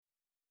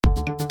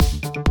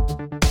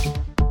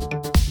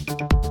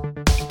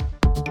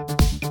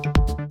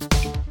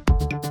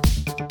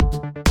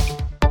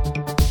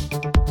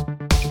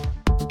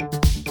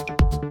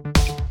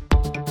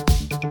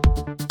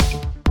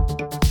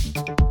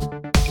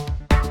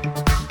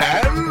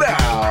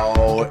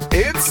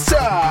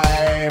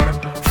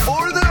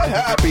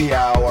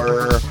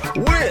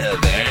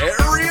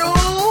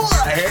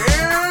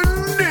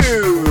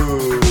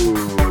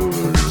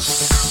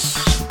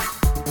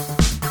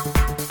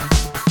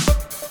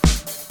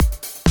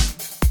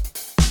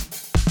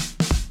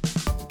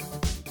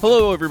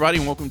Hello, everybody,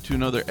 and welcome to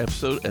another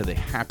episode of the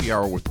Happy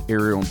Hour with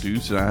Ariel and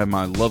Deuce. And I have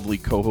my lovely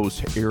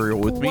co-host Ariel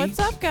with me. What's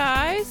up,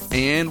 guys?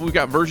 And we've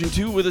got version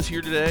 2 with us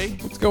here today.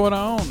 What's going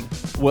on?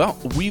 Well,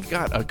 we've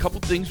got a couple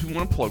things we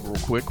want to plug real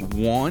quick.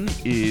 One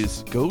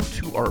is go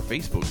to our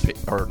Facebook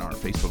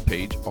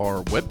page,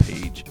 our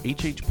webpage,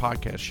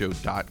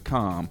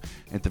 hhpodcastshow.com.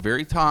 At the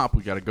very top,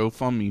 we got a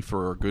GoFundMe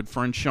for our good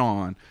friend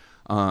Sean.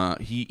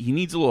 He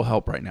needs a little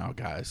help right now,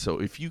 guys. So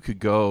if you could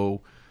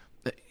go,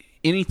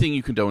 anything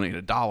you can donate,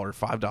 $1,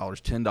 $5,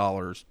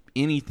 $10,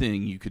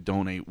 anything you could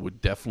donate would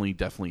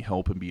definitely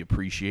help and be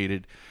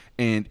appreciated.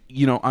 And,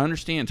 you know, I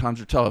understand times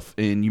are tough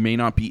and you may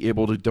not be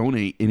able to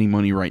donate any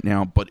money right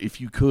now, but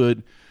if you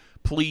could,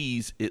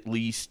 please at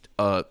least,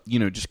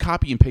 just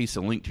copy and paste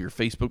a link to your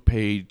Facebook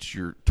page,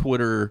 your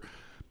Twitter,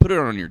 put it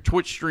on your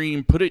Twitch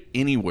stream, put it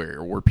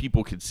anywhere where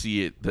people could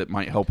see it that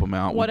might help them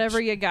out.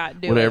 Whatever you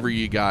got, do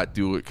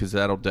it, because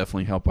that'll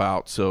definitely help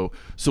out. So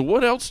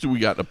what else do we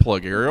got to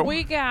plug, Ariel?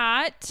 We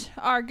got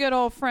our good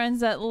old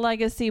friends at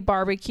Legacy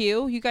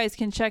Barbecue. You guys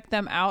can check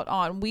them out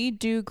on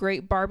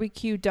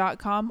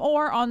WeDoGreatBarbecue.com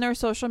or on their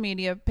social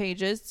media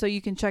pages, so you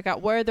can check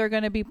out where they're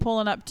going to be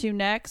pulling up to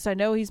next. I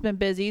know he's been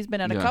busy. He's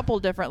been at a couple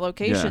different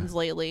locations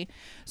lately,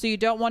 so you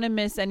don't want to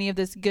miss any of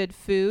this good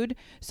food.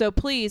 So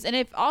please, and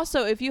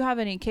if you have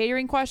any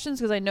catering questions,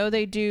 because I know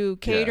they do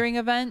catering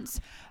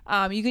events,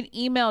 you can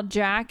email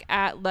Jack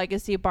at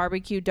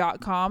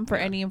legacybarbecue.com for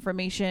any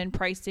information,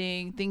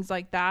 pricing, things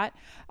like that.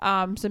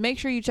 So make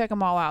sure you check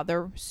them all out.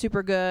 They're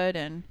super good,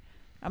 and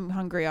I'm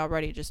hungry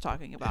already just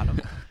talking about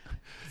them.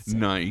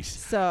 Nice.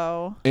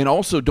 So, and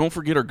also don't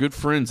forget our good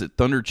friends at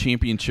Thunder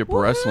Championship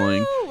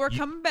Wrestling. We're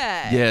coming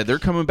back. Yeah, they're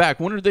coming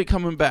back. When are they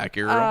coming back,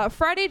 Ariel?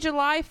 Friday,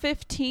 July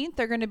 15th.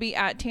 They're going to be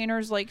at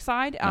Tanner's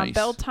Lakeside. Nice.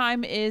 Bell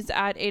time is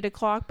at 8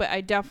 o'clock, but I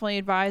definitely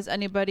advise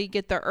anybody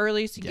get there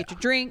early so you get your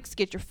drinks,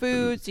 get your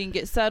food, so you can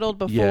get settled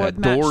before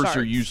the match doors starts.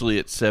 are usually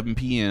at 7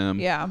 p.m.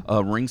 Yeah.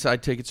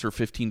 Ringside tickets are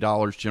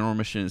 $15. General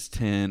admission is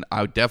 $10.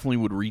 I definitely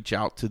would reach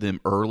out to them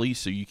early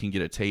so you can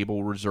get a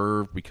table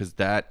reserved, because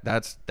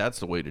that's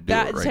the way to do it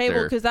right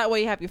there. Because that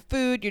way you have your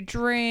food, your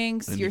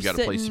drinks, and you're you got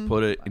a place to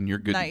put it, and you're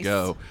good to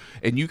go.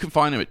 And you can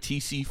find them at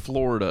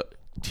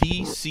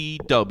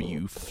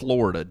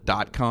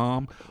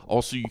tcwflorida.com.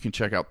 Also, you can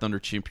check out Thunder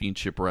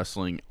Championship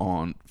Wrestling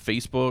on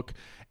Facebook.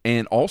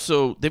 And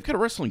also, they've got a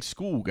wrestling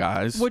school,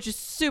 guys. Which is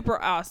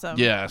super awesome.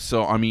 Yeah,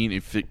 so, I mean,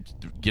 if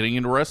getting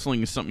into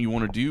wrestling is something you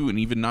want to do, and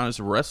even not as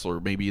a wrestler,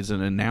 maybe as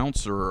an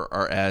announcer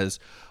or as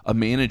a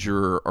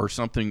manager or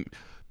something,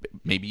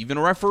 maybe even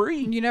a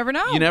referee. You never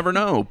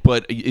know.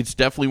 But it's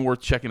definitely worth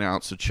checking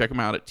out. So check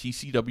them out at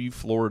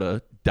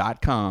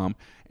tcwflorida.com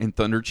and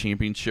Thunder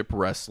Championship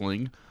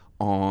Wrestling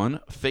on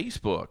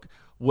Facebook.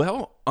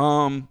 Well,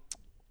 I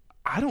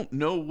don't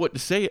know what to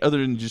say other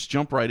than just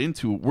jump right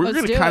into it. We're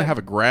going to kind of have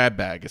a grab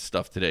bag of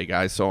stuff today,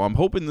 guys. So I'm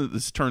hoping that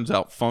this turns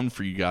out fun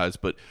for you guys.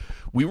 But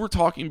we were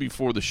talking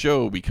before the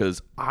show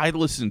because I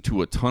listen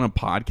to a ton of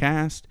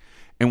podcasts.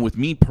 And with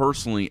me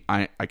personally,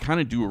 I kind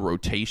of do a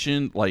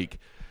rotation. Like,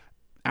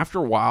 after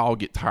a while, I'll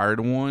get tired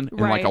of one, and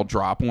I'll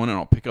drop one, and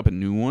I'll pick up a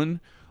new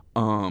one.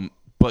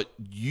 But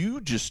you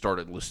just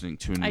started listening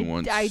to a new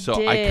one, so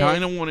did. I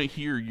kind of want to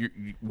hear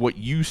what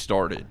you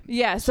started.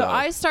 Yeah, so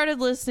I started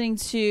listening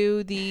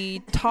to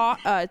the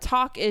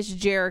Talk is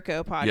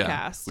Jericho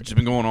podcast, which has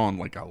been going on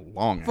like a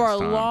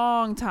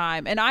long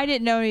time, and I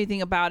didn't know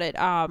anything about it.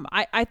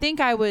 I think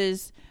I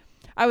was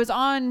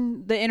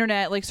on the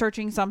internet, like,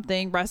 searching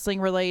something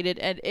wrestling related,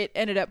 and it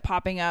ended up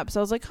popping up.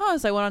 So I was like,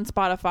 so I went on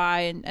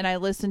Spotify and I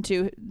listened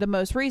to the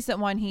most recent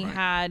one he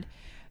had.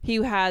 He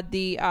had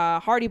the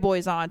Hardy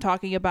Boys on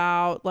talking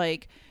about,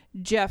 like,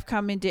 Jeff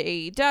coming to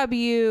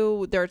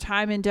AEW, their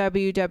time in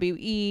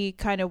WWE,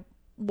 kind of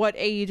what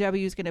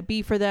AEW is going to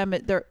be for them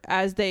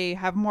as they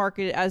have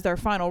marketed as their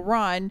final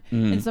run,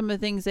 and some of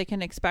the things they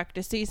can expect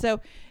to see. So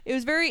it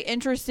was very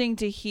interesting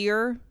to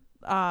hear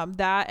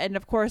that, and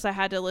of course I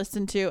had to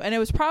listen to, and it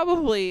was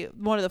probably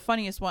one of the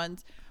funniest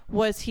ones,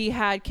 was he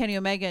had Kenny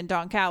Omega and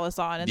Don Callis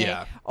on, and they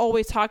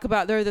always talk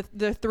about they're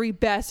the three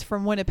best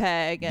from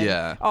Winnipeg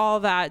and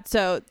all that.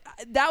 So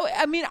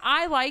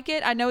I like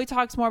it. I know he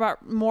talks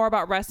more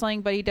about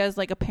wrestling, but he does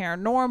like a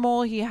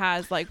paranormal. He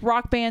has like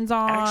rock bands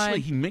on.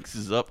 Actually, he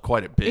mixes up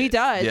quite a bit. He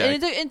does,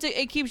 and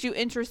it keeps you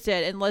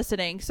interested in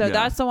listening. So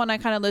that's the one I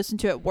kind of listen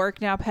to at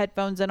work now.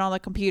 Headphones in on the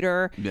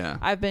computer. Yeah,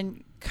 I've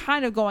been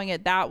kind of going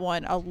at that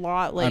one a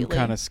lot lately. I'm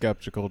kind of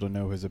skeptical to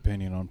know his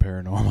opinion on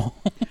paranormal.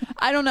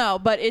 I don't know,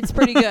 but it's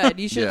pretty good.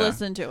 You should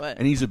listen to it.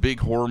 And he's a big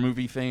horror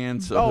movie fan,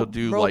 so he'll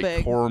do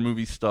like horror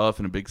movie stuff,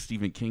 and a big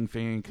Stephen King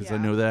fan, because I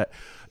know that.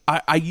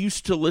 I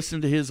used to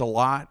listen to his a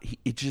lot.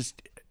 It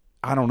just,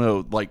 I don't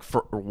know, like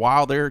for a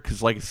while there,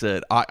 because like I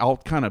said, I'll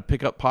kind of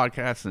pick up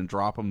podcasts and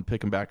drop them and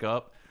pick them back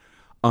up.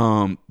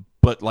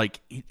 But like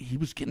he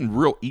was getting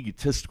real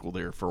egotistical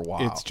there for a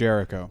while. It's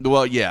Jericho.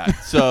 Well, yeah.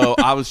 So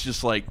I was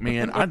just like,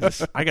 man,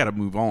 I got to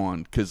move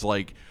on, because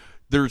like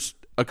there's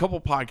a couple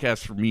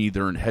podcasts for me,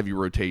 they're in heavy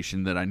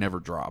rotation that I never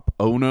drop.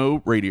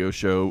 Ono Radio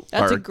Show.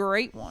 That's a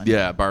great one.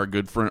 Yeah, by our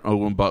good friend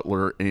Owen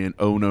Butler, and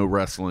Ono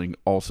Wrestling,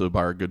 also by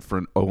our good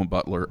friend Owen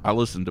Butler. I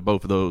listen to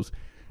both of those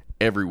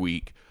every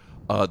week.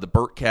 The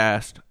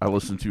Burtcast, I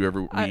listen to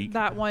every week.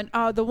 That one.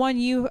 The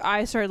one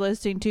I started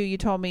listening to, you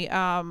told me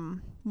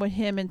when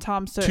him and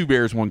Tom Two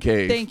Bears, One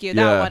Cave. Thank you.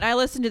 That one. I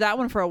listened to that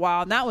one for a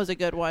while, and that was a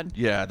good one.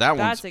 Yeah,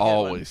 that's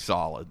always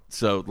solid.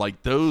 So,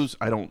 like, those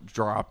I don't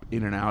drop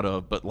in and out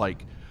of, but,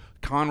 like,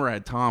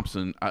 Conrad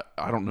Thompson,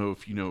 I don't know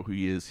if you know who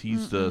he is.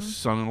 He's the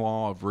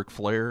son-in-law of Ric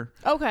Flair.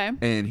 Okay.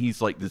 And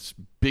he's, like, this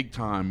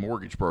big-time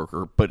mortgage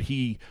broker, but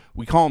we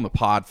call him the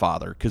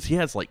Podfather because he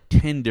has, like,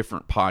 10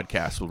 different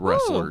podcasts with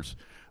wrestlers.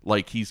 Ooh.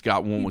 Like, he's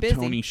got one with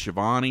Tony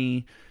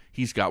Schiavone.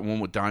 He's got one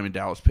with Diamond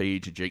Dallas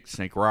Page and Jake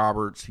Snake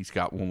Roberts. He's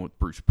got one with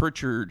Bruce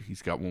Pritchard.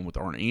 He's got one with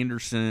Arn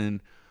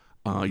Anderson.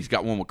 He's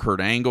got one with Kurt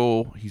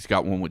Angle. He's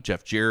got one with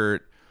Jeff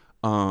Jarrett.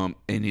 And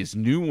his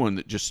new one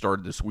that just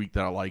started this week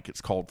that I like, it's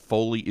called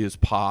Foley is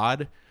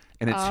Pod.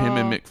 And it's him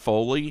and Mick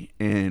Foley.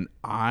 And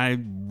I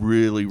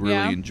really,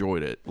 really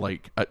enjoyed it.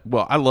 Like,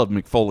 I love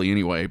Mick Foley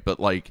anyway, but,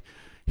 like,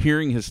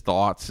 hearing his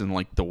thoughts and,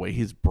 like, the way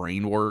his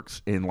brain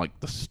works and, like,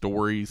 the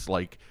stories,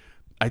 like,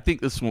 I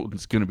think this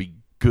one's going to be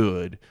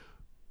good.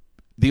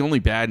 The only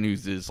bad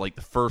news is, like,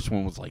 the first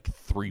one was, like,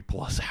 3+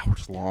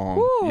 hours long.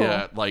 Ooh.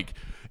 Yeah, like,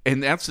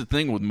 and that's the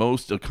thing with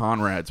most of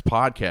Conrad's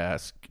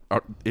podcasts,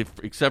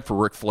 except for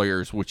Ric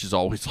Flair's, which is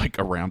always, like,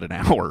 around an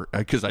hour,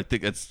 because I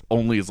think that's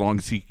only as long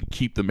as he can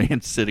keep the man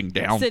sitting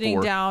down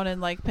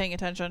and, like, paying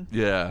attention.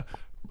 Yeah.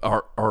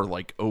 Are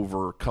like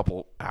over a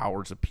couple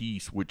hours a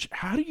piece, which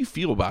how do you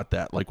feel about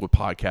that, like with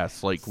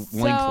podcasts, like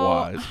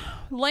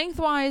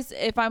lengthwise,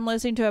 if I'm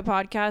listening to a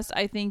podcast,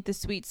 I think the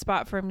sweet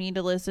spot for me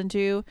to listen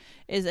to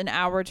is an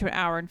hour to an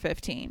hour and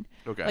 15.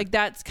 Okay. Like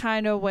that's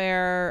kind of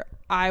where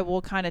I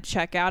will kind of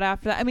check out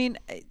after that. I mean,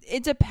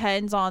 it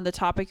depends on the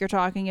topic you're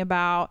talking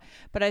about,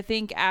 but I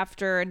think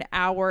after an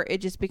hour it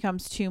just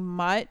becomes too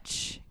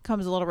much,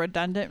 becomes a little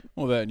redundant.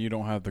 Well, that and you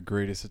don't have the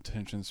greatest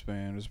attention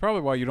span. It's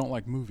probably why you don't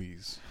like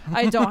movies.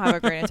 I don't have a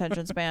great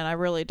attention span. I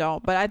really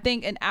don't. But I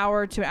think an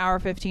hour to an hour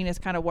 15 is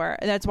kind of where,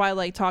 that's why I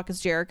like Talk is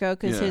Jericho,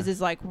 because his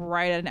is like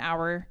right at an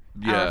hour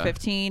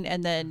 15,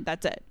 and then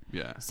that's it.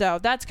 Yeah. So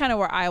that's kind of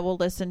where I will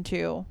listen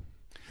to.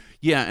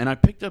 Yeah, and I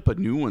picked up a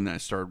new one that I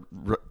started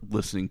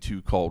listening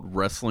to called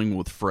Wrestling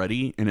with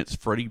Freddie, and it's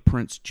Freddie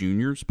Prinze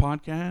Jr.'s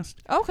podcast.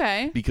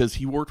 Okay. Because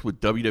he worked with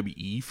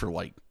WWE for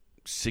like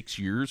 6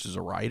 years as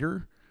a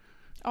writer.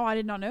 Oh, I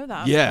did not know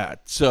that. Yeah,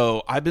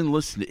 so I've been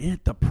listening to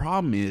it. The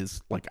problem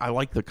is, like, I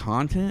like the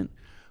content,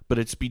 but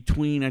it's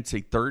between, I'd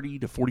say, 30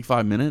 to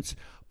 45 minutes,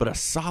 but a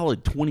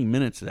solid 20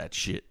 minutes of that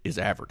shit is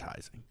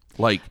advertising.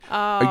 Like,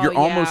 you're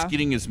almost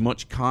getting as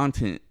much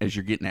content as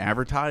you're getting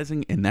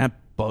advertising, and that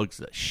bugs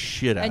the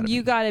shit out of me. And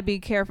you got to be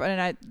careful.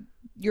 And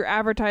your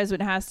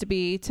advertisement has to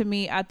be, to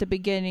me, at the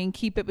beginning,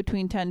 keep it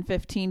between 10,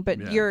 15.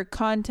 But your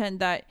content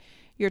that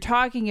you're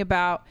talking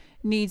about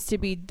needs to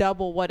be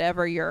double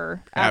whatever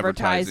your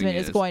advertisement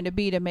is going to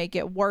be to make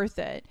it worth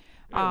it.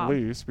 At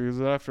least,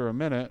 because after a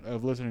minute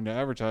of listening to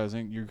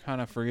advertising, you kind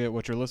of forget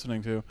what you're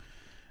listening to.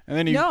 And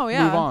then you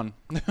move on.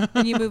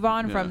 And you move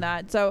on from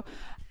that. So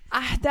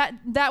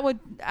that would,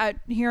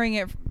 hearing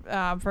it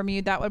from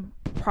you, that would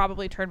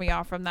probably turn me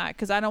off from that,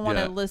 because I don't want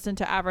to listen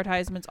to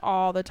advertisements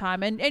all the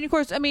time. And of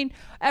course, I mean,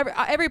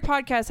 every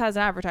podcast has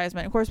an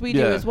advertisement. Of course, we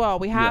do as well.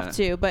 We have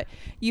to, but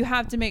you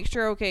have to make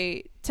sure,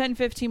 okay, 10,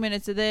 15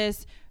 minutes of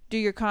this, do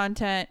your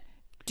content,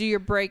 do your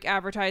break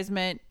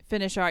advertisement,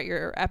 finish out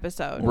your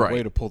episode. Right.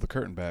 Way to pull the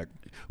curtain back.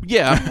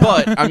 Yeah,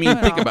 but I mean,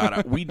 think about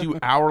it. We do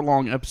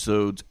hour-long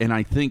episodes, and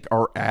I think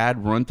our ad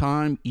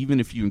runtime,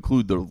 even if you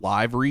include the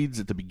live reads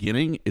at the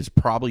beginning, is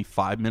probably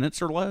 5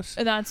 minutes or less.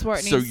 And that's where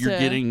it needs to... So you're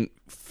getting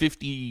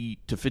 50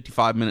 to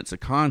 55 minutes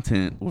of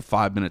content with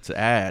 5 minutes of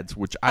ads,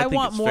 which I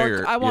think is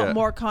fair. I want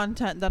more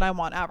content than I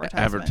want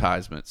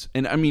advertisements.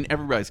 And I mean,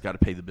 everybody's got to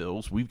pay the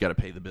bills. We've got to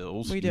pay the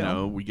bills. We do. You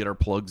know, we get our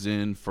plugs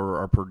in for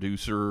our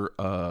producer,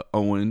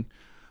 Owen,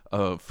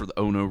 for the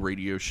Ono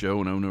Radio Show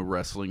and Ono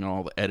Wrestling and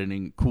all the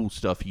editing cool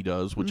stuff he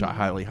does, which I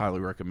highly,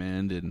 highly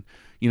recommend. And,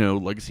 you know,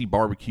 Legacy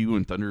Barbecue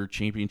and Thunder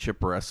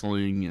Championship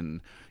Wrestling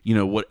and, you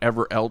know,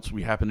 whatever else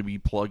we happen to be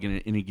plugging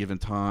at any given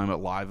time, a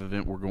live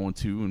event we're going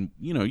to. And,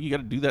 you know, you got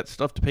to do that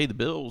stuff to pay the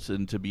bills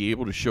and to be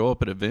able to show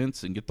up at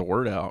events and get the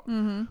word out.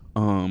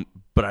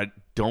 But I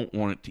don't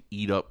want it to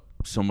eat up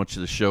so much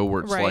of the show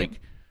where it's like,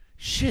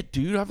 shit,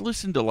 dude, I've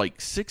listened to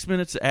like 6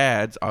 minutes of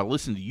ads. I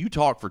listened to you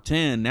talk for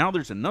 10. Now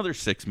there's another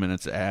 6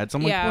 minutes of ads.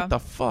 I'm like, what the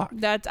fuck?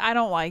 I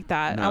don't like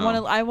that.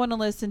 No. I want to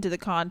listen to the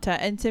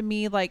content. And to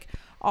me, like,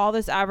 all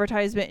this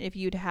advertisement, if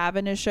you'd have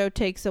in a show,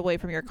 takes away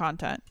from your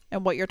content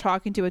and what you're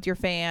talking to with your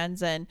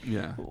fans and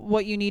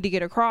what you need to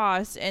get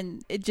across.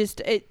 And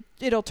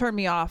it'll turn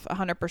me off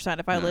 100%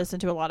 if I listen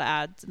to a lot of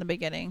ads in the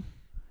beginning.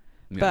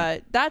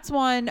 But that's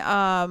one.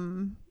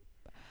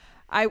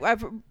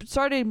 I've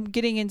started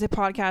getting into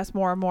podcasts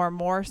more and more and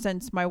more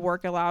since my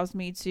work allows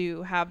me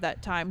to have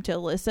that time to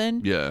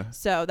listen. Yeah.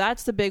 So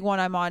that's the big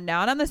one I'm on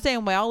now. And I'm the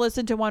same way. I'll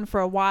listen to one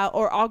for a while,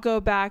 or I'll go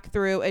back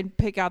through and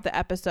pick out the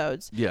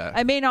episodes. Yeah.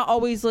 I may not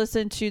always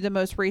listen to the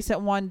most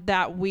recent one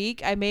that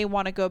week. I may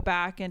want to go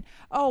back and,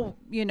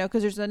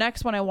 because there's the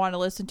next one I want to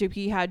listen to.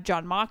 He had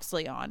John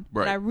Moxley on.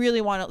 Right. And I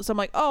really want to. So I'm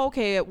like,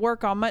 okay, at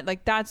work on my,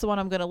 like, that's the one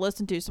I'm going to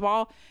listen to. So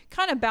I'll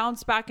kind of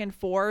bounce back and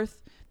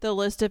forth the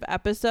list of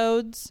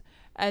episodes,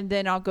 and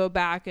then I'll go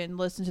back and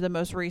listen to the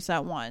most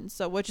recent one.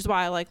 So, which is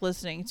why I like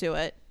listening to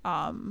it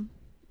on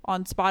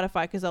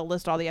Spotify, because they'll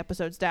list all the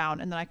episodes down,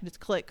 and then I can just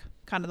click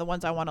kind of the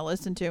ones I want to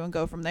listen to and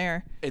go from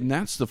there. And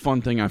that's the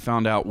fun thing I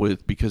found out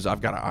with, because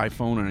I've got an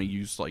iPhone and I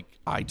use like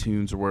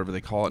iTunes or whatever they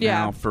call it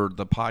now for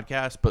the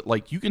podcast. But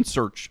like, you can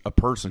search a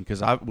person,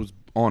 because I was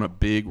on a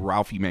big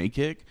Ralphie May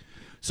kick.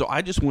 So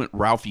I just went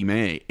Ralphie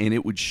May, and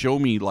it would show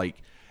me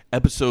like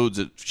episodes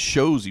of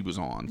shows he was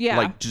on,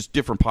 like just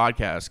different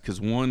podcasts.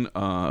 Because one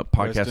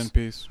podcast, Rest in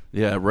peace.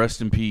 Yeah, rest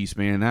in peace,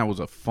 man. That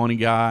was a funny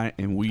guy,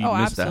 and we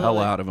missed the hell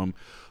out of him.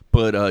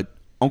 But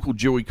Uncle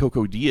Joey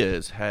Coco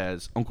Diaz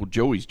has Uncle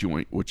Joey's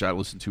Joint, which I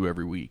listen to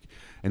every week.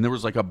 And there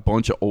was like a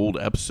bunch of old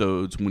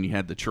episodes when he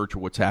had the Church of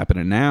What's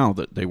Happening Now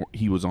that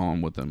he was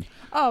on with them.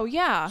 Oh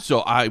yeah. So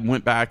I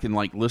went back and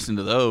like listened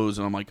to those,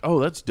 and I'm like, oh,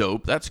 that's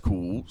dope, that's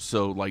cool.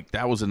 So like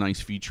that was a nice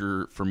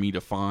feature for me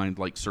to find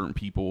like certain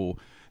people.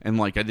 And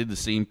like I did the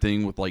same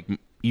thing with like,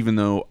 even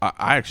though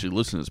I actually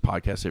listen to this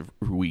podcast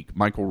every week,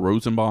 Michael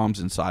Rosenbaum's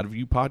Inside of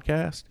You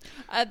podcast.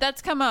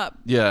 That's come up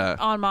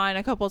on mine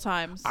a couple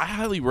times. I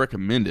highly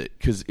recommend it,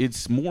 because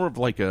it's more of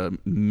like a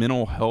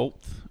mental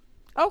health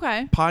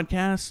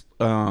podcast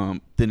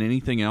than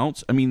anything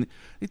else. I mean,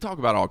 they talk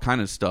about all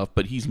kind of stuff,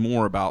 but he's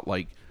more about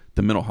like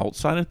the mental health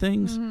side of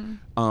things,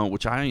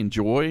 which I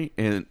enjoy.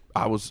 And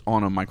I was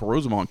on a Michael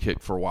Rosenbaum kick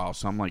for a while,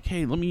 so I'm like,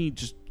 hey, let me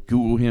just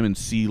Google him and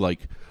see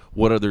like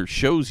what other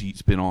shows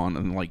he's been on.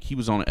 And like, he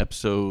was on an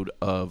episode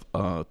of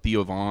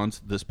Theo Von's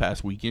this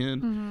past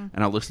weekend,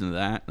 and I listened to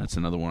that. That's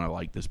another one I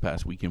liked this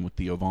past weekend with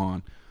Theo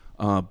Von.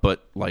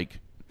 But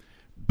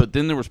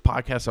then there was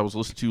podcasts I was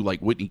listening to,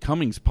 like Whitney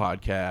Cummings'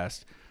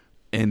 podcast,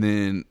 and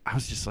then I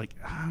was just like,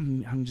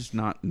 I'm just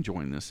not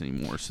enjoying this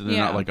anymore. So then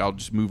I'll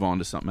just move on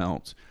to something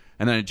else.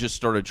 And then I just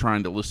started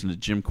trying to listen to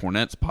Jim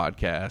Cornette's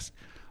podcast.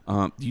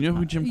 Do you know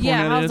who Jim Cornette is?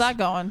 Yeah, how's that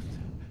going?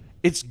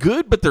 It's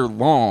good, but they're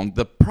long.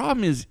 The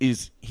problem is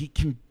he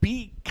can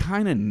be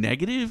kind of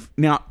negative.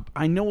 Now,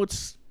 I know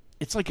it's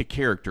like a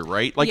character,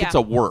 right? Like it's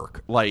a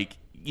work. Like,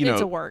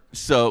 it's a work.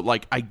 So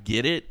like I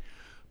get it,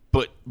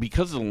 but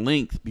because of the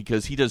length,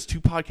 because he does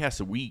 2 podcasts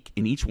a week,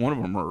 and each one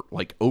of them are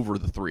like over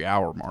the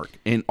 3-hour mark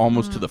and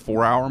almost to the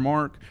 4-hour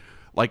mark.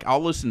 Like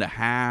I'll listen to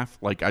half.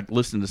 Like I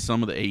listened to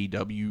some of the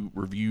AEW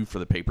review for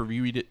the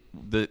pay-per-view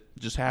that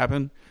just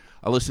happened.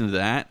 I listened to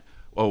that.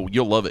 Oh,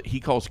 you'll love it. He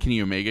calls Kenny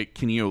Omega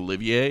Kenny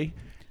Olivier,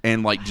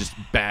 and like just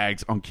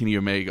bags on Kenny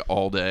Omega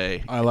all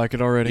day. I like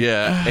it already.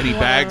 Yeah, and he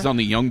bags on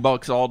the Young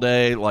Bucks all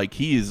day. Like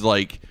he is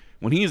like,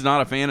 when he is not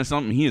a fan of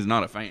something, he is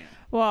not a fan.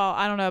 Well,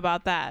 I don't know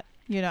about that.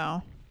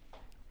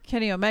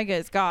 Kenny Omega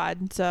is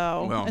God.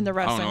 So in the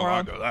wrestling world, I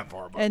don't know if I'll go that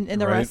far, but in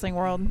the wrestling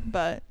world,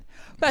 but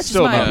that's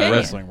still just my not opinion. the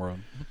wrestling world.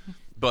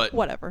 But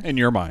whatever. In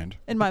your mind.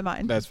 In my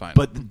mind. That's fine.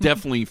 But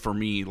definitely for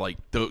me, like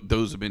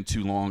those have been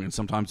too long, and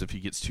sometimes if he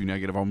gets too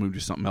negative, I'll move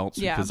to something else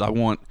because I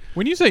want.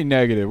 When you say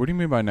negative, what do you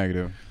mean by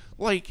negative?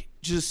 Like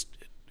just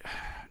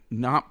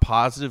not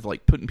positive,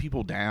 like putting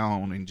people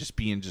down and just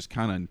being just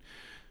kind of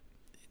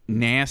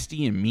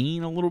nasty and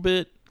mean a little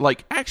bit.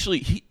 Like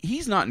actually,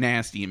 he's not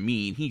nasty and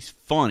mean. He's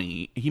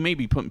funny. He may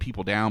be putting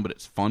people down, but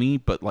it's funny.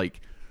 But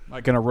like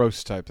in a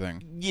roast type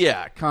thing.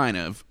 Yeah, kind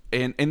of,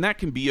 and that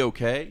can be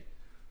okay.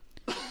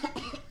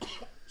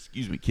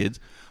 Excuse me, kids.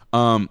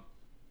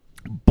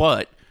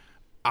 But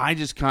I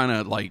just kind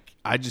of like,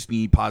 I just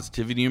need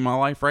positivity in my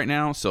life right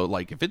now. So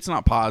like, if it's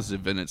not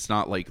positive and it's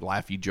not like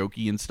laughy,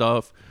 jokey and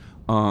stuff,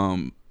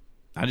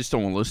 I just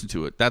don't want to listen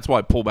to it. That's why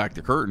I pull back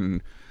the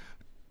curtain.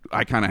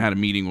 I kind of had a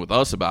meeting with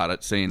us about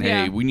it, saying,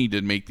 "Hey, we need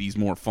to make these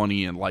more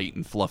funny and light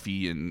and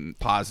fluffy and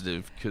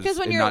positive because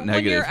when you're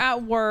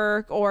at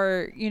work,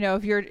 or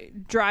if you're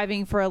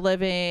driving for a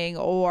living,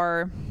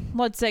 or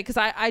let's say, because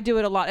I do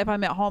it a lot if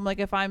I'm at home, like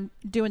if I'm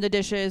doing the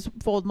dishes,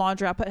 fold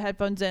laundry, I put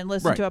headphones in,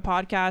 listen to a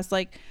podcast.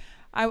 Like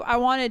I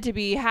want it to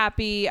be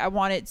happy. I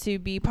want it to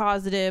be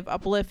positive,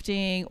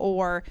 uplifting,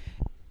 or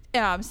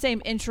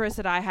same interests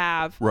that I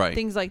have,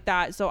 things like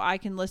that, so I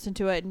can listen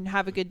to it and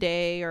have a good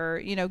day,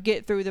 or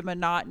get through the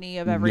monotony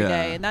of every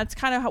day. And that's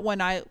kind of when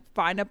I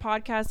find a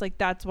podcast, like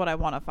that's what I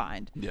want to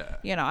find. I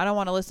don't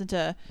want to listen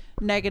to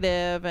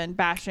negative and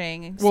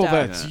bashing stuff. Well,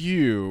 that's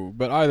you,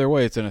 but either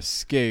way, it's an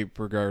escape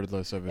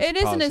regardless of it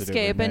is an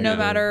escape, and no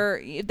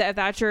matter if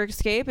that's your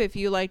escape, if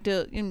you like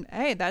to,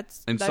 hey,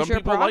 that's some your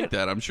people like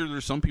that. I'm sure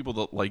there's some people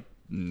that like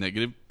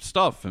negative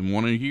stuff and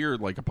want to hear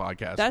like a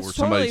podcast where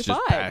somebody's just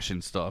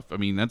bashing stuff. I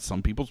mean, that's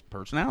some people's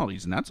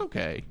personalities, and that's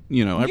okay.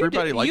 Everybody likes what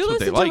they like. You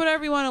listen to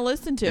whatever you want to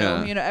listen to.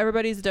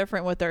 Everybody's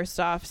different with their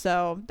stuff.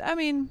 So, I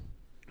mean,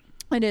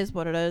 it is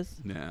what it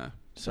is. Yeah.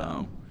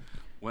 So,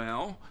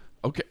 well,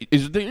 okay.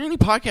 Is there any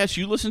podcasts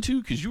you listen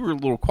to? Because you were a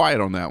little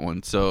quiet on that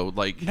one. So,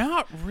 like,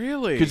 Not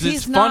really. because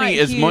it's He's funny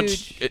not as much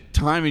huge.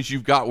 time as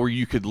you've got where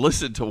you could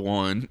listen to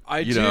one.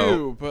 I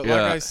but like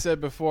I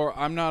said before,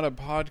 I'm not a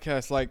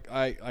podcast.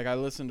 I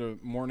listen to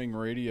morning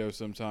radio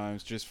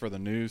sometimes just for the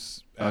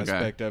news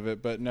aspect of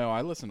it. But no,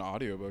 I listen to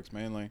audiobooks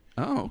mainly.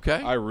 Oh, okay.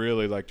 I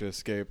really like to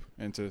escape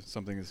into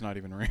something that's not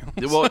even real.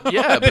 Well,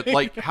 yeah, but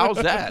like, how's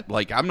that?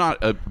 Like,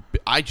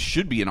 I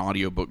should be an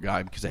audiobook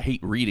guy because I hate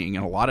reading,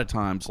 and a lot of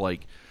times,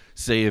 like,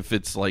 say if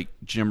it's like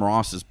Jim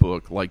Ross's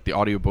book, like the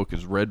audiobook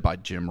is read by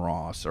Jim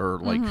Ross or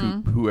like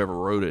whoever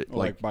wrote it,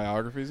 like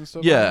biographies and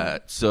stuff. yeah.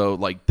 So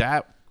like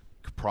that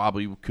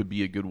probably could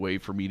be a good way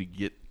for me to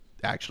get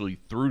actually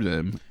through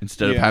them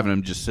instead of having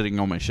them just sitting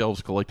on my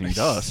shelves collecting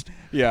dust.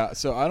 Yeah.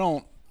 So I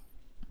don't.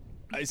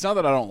 It's not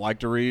that I don't like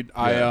to read.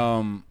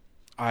 Yeah.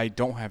 I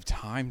don't have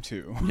time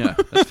to. Yeah,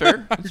 that's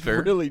fair. That's I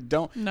fair. really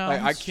don't. No,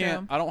 like, I it's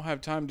can't. true. I don't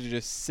have time to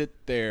just sit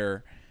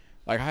there.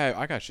 Like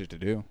I got shit to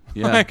do.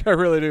 Yeah. Like I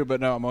really do. But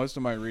no, most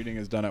of my reading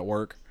is done at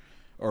work,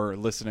 or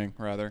listening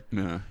rather.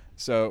 Yeah.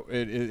 So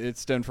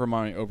it's done for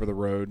my over the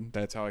road.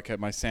 That's how I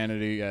kept my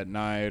sanity at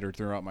night or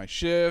throughout my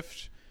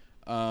shift.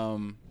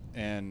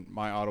 And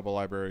my Audible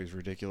library is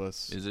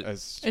ridiculous. Is it?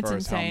 As It's far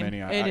as how insane. many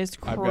It is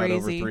I've got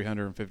over crazy.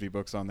 350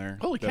 books on there.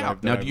 Holy that cow!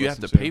 that Now, I've do you have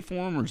to listened pay for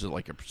them, or is it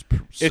like a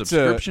It's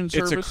subscription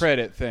service? It's a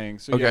credit thing.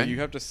 So Okay. yeah, you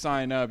have to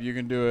sign up. You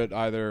can do it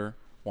either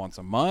once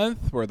a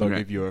month, where they'll Okay.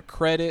 give you a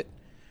credit,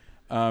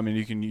 and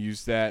you can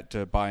use that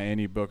to buy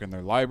any book in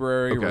their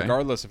library, Okay.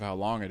 regardless of how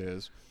long it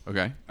is.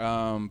 Okay.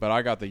 But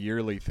I got the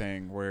yearly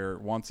thing where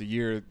once a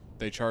year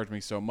they charge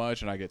me so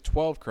much, and I get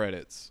 12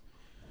 credits.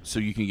 So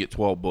you can get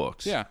 12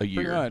 books Yeah, a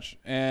year. pretty much.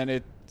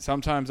 And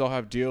sometimes they'll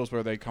have deals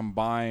where they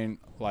combine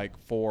like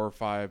 4 or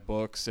 5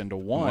 books into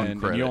one and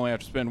credit. you only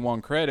have to spend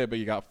 1 credit, but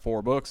you got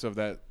 4 books of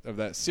that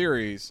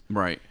series.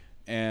 Right.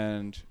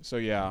 And so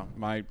yeah,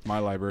 my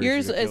library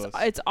Yours is is ridiculous.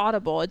 it's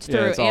Audible. It's Yeah,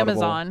 through it's Audible.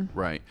 Amazon.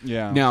 Right.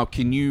 Yeah. Now,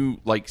 can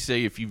you, like,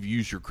 say if you've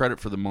used your credit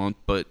for the month,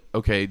 but,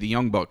 okay, the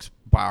Young Bucks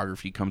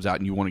biography comes out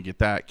and you want to get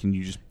that, can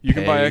you just You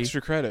can buy pay?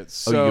 extra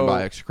credits. Oh, you can So-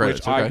 buy extra credits,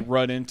 Which I okay.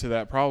 run into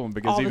that problem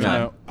because All the even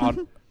time.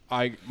 though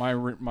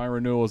my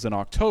renewal is in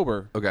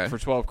October Okay. for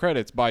 12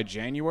 credits, by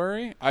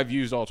January I've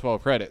used all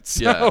 12 credits.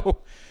 So, Yeah.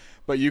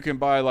 but you can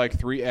buy like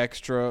 3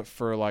 extra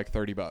for like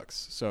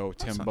 $30. So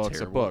 $10 not bucks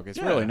terrible. a book. It's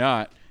Yeah. really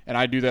not. And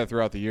I do that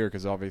throughout the year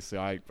because obviously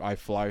I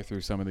fly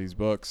through some of these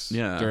books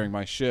Yeah. during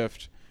my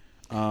shift.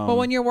 But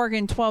when you're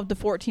working 12 to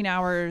 14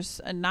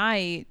 hours a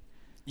night,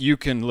 You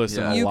can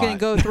listen Yeah. a you lot. can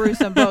go through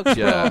some books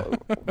Yeah.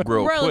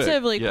 Real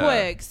relatively quick. Yeah.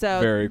 quick.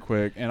 So very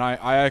quick. And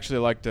I actually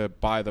like to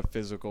buy the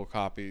physical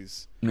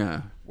copies,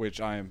 Yeah. which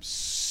I am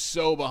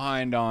so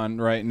behind on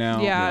right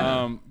now.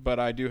 Yeah. But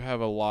I do have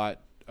a lot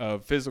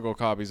of physical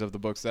copies of the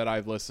books that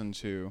I've listened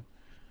to.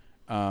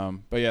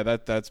 But yeah,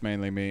 that's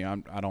mainly me. I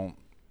don't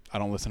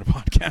listen to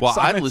podcasts. Well,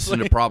 I honestly. listen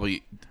to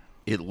probably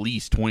at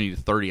least 20 to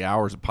 30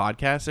 hours of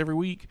podcasts every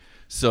week.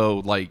 So,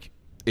 like,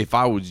 if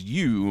I was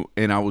you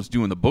and I was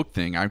doing the book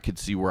thing, I could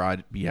see where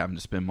I'd be having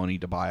to spend money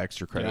to buy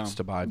extra credits Yeah.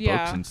 to buy Yeah.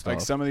 books and stuff.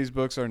 Like some of these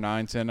books are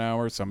 9-10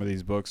 hours. Some of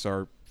these books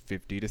are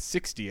 50 to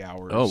 60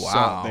 hours. Oh,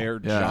 wow. So they're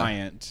Yeah.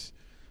 giant.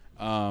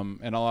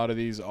 And a lot of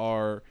these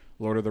are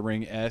Lord of the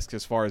Ring-esque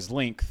as far as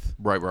length.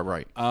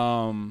 Right.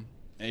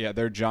 Yeah,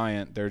 they're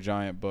giant. They're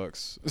giant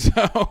books. So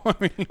I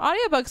mean,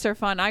 audiobooks are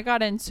fun. I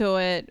got into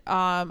it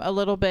a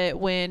little bit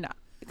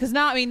because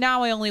now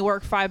I only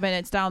work 5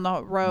 minutes down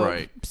the road.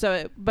 Right.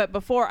 So, but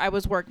before I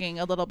was working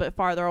a little bit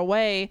farther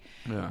away,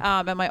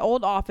 Yeah. at my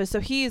old office. So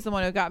he's the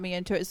one who got me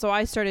into it. So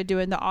I started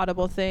doing the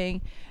Audible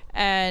thing,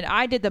 and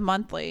I did the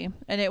monthly,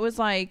 and it was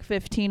like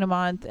 $15 a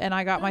month, and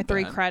I got my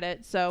 3 bad.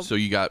 credits. So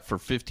You got, for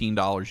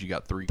 $15, you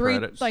got 3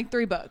 credits?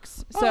 3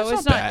 books. Oh, So that's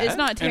it's not not bad. it's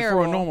not and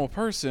terrible. for a normal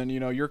person,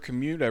 your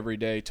commute every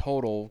day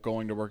total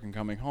going to work and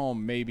coming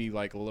home maybe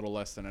like a little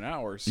less than an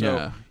hour. So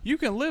Yeah. you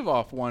can live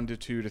off 1 to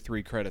 2 to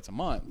 3 credits a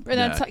month. And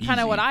that's Yeah,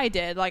 kind of what easy. I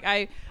did. Like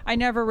I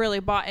never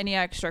really bought any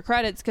extra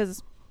credits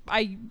because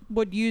I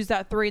would use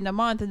that 3 in the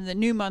month, and the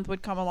new month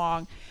would come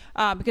along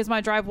because my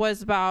drive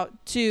was about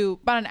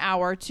an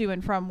hour to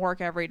and from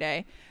work every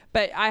day.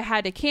 But I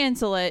had to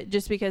cancel it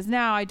just because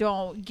now I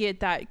don't get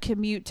that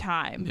commute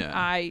time. Yeah.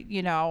 5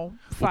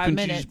 couldn't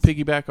minutes. you just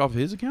piggyback off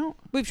his account?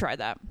 We've tried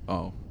that.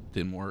 Oh,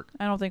 didn't work.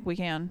 I don't think we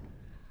can.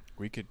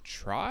 We could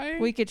try.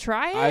 We could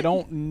try it. I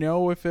don't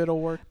know if it'll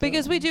work though.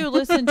 Because we do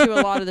listen to a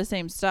lot of the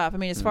same stuff. I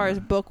mean, as far as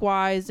book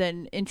wise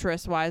and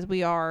interest wise,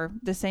 we are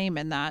the same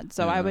in that.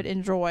 So I Yeah. would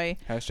enjoy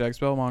Hashtag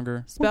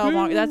Spellmonger.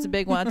 Spellmonger. That's a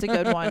big one. That's a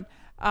good one.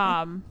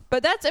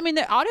 But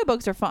the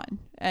audiobooks are fun,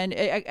 and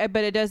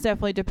but it does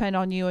definitely depend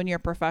on you and your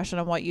profession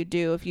and what you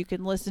do. If you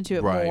can listen to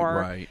it Right, more,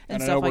 right. And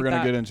and I stuff know we're like going to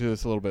that. get into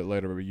this a little bit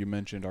later, but you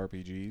mentioned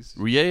RPGs.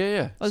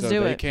 Yeah. Let's so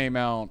do they it. came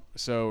out.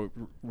 So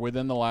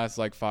within the last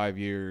 5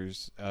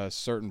 years, a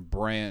certain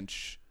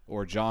branch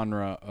or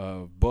genre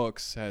of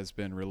books has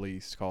been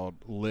released called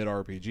lit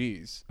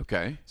RPGs.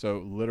 Okay. So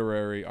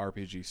literary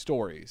RPG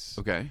stories.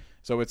 Okay.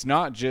 So it's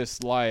not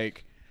just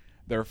like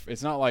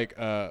it's not like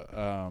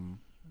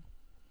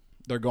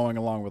they're going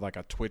along with like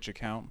a Twitch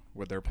account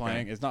where they're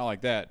playing. It's not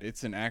like that.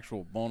 It's an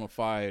actual bona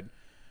fide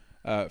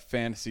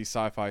fantasy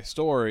sci-fi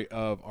story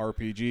of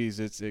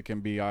RPGs. It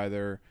can be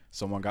either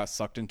someone got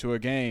sucked into a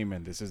game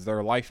and this is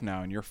their life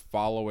now, and you're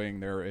following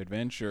their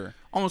adventure,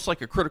 almost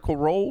like a Critical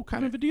Role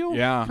kind of a deal.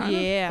 Yeah,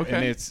 yeah. Okay.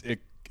 And it's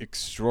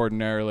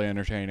extraordinarily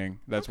entertaining.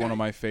 That's one of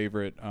my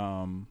favorite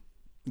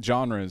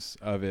genres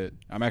of it.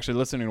 I'm actually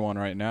listening to one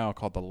right now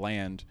called The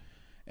Land.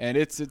 And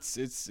it's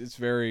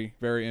very,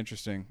 very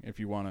interesting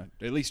if you want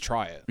to at least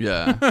try it.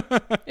 Yeah.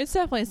 It's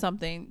definitely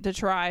something to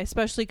try,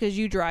 especially because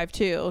you drive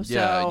too.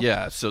 So.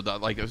 Yeah. So,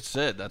 like I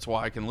said, that's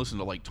why I can listen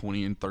to like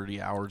 20 and 30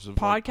 hours of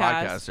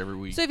podcasts every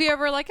week. So if you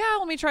ever like,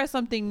 let me try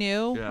something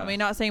new. Yeah. I mean,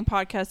 not saying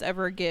podcasts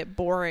ever get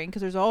boring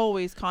because there's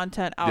always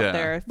content out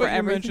there. But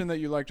you mentioned that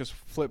you like just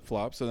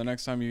flip-flop. So the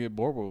next time you get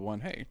bored with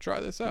one, hey, try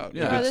this out.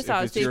 Yeah. Try this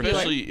out.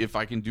 Especially if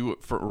I can do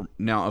it for...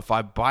 Now, if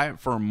I buy it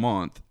for a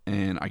month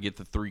and I get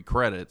the 3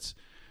 credits...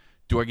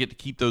 Do I get to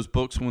keep those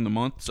books when the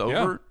month's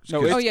over?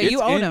 No, it's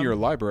you own them. your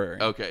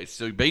library. Okay,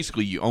 so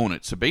basically you own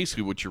it. So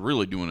basically what you're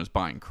really doing is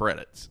buying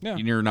credits. Yeah.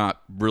 You're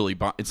not really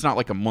buying... It's not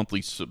like a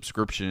monthly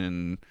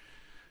subscription.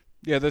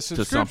 Yeah, the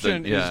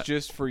subscription is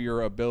just for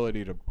your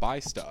ability to buy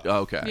stuff.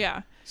 Okay.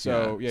 Yeah.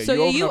 So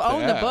you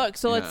own the book.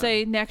 So let's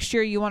say next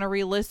year you want to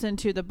re-listen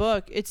to the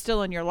book. It's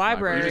still in your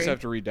library. You just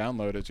have to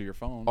re-download it to your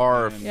phone.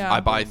 Or if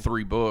I buy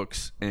 3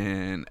 books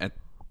and at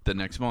the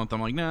next month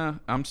I'm like, nah,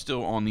 I'm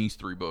still on these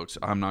 3 books.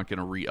 I'm not going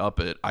to re-up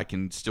it. I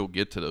can still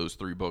get to those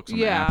 3 books on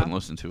the app and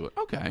listen to it.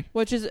 Okay.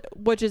 Which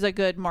is a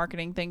good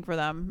marketing thing for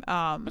them.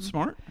 That's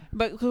smart.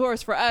 But of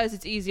course for us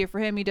it's easier for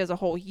him. He does a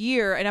whole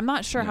year, and I'm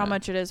not sure how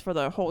much it is for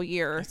the whole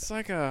year. It's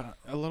like a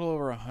little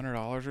over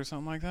 $100 or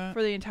something like that.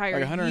 For the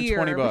entire like $120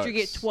 year, but you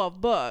get 12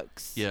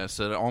 books. Yeah,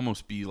 so it'd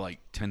almost be like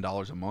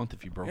 $10 a month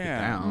if you broke it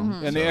down.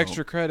 Mm-hmm. And the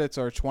extra credits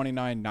are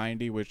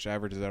 $29.90, which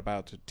averages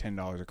about to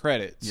 $10 a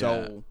credit. Yeah,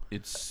 so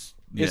it's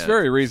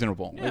very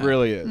reasonable. Yeah. It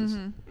really is.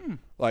 Mm-hmm.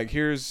 Like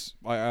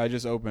I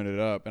just opened it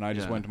up and I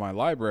just went to my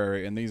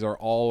library, and these are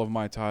all of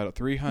my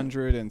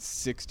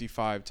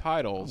 365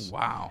 titles. Oh,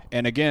 wow.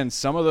 And again,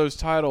 some of those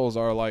titles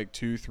are like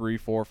 2, 3,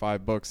 4,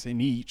 5 books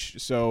in each,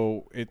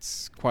 so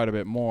it's quite a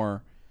bit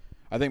more.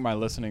 I think my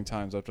listening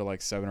time's up to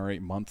like 7 or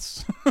 8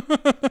 months.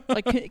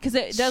 Like, because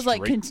it does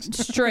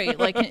straight.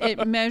 Like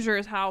it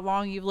measures how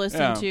long you've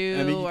listened to.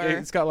 And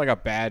it's got like a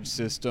badge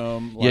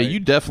system. Yeah, you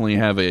definitely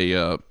have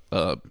a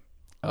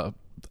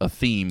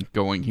theme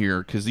going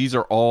here, because these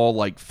are all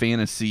like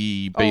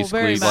fantasy,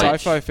 basically like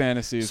sci-fi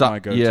fantasy is my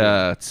go-to.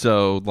 Yeah,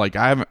 so like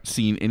I haven't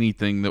seen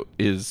anything that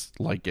is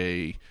like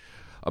a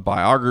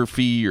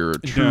biography or a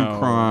true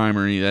crime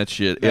or any of that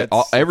shit.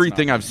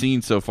 Everything I've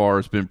seen so far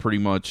has been pretty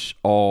much it's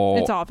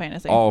all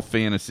fantasy. All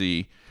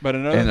fantasy. But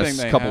another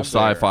thing, a couple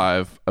sci-fi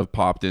have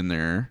popped in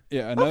there.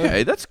 Yeah,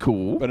 that's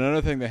cool. But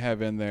another thing they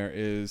have in there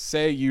is,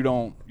 say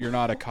you're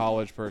not a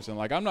college person.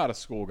 Like, I'm not a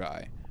school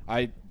guy.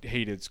 I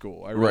hated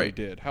school. I really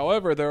did.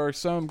 However, there are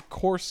some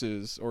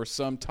courses or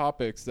some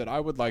topics that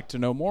I would like to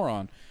know more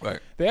on. Right.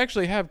 They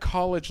actually have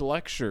college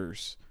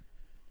lectures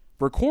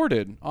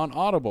recorded on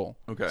Audible.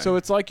 Okay. So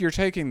it's like you're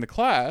taking the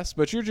class,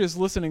 but you're just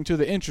listening to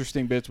the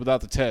interesting bits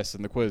without the tests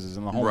and the quizzes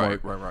and the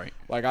homework. Right.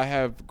 Like, I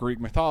have Greek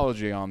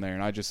mythology on there,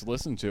 and I just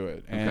listen to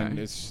it. And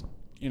it's,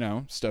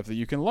 stuff that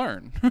you can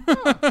learn.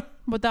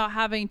 Without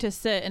having to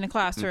sit in a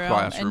classroom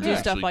and do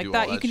stuff like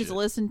that. You can just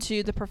listen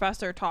to the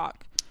professor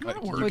talk.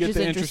 You get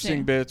the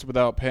interesting bits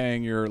without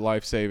paying your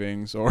life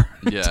savings or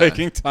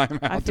taking time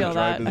out. I feel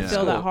that. I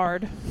feel that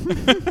hard.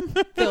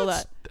 Feel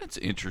that. That's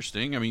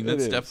interesting. I mean,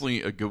 that's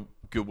definitely a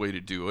good way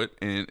to do it,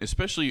 and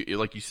especially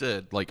like you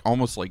said, like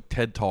almost like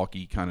TED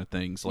Talky kind of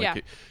things.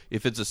 Like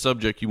if it's a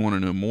subject you want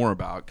to know more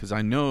about, because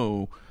I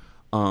know.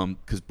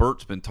 Because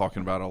Bert's been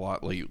talking about it a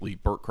lot lately.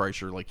 Bert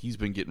Kreischer, like he's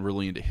been getting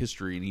really into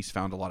history, and he's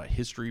found a lot of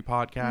history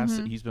podcasts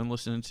that he's been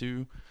listening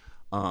to.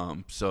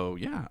 So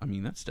yeah, I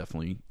mean that's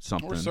definitely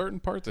something. Or certain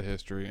parts of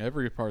history.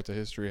 Every part of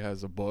history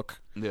has a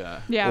book.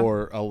 Yeah.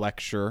 Or a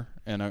lecture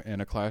in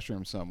a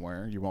classroom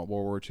somewhere. You want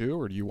World War II,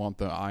 or do you want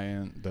the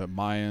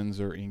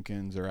Mayans or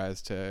Incans or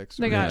Aztecs?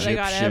 Or they got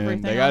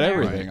everything. They got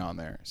everything on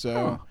there.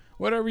 So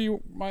whatever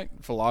you might,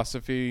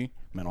 philosophy,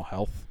 mental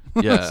health,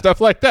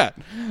 stuff like that.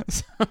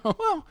 So.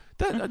 Well,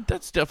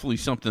 that's definitely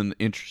something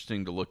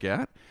interesting to look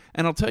at.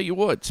 And I'll tell you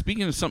what,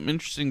 speaking of something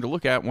interesting to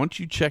look at, why don't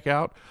you check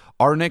out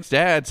our next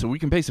ad so we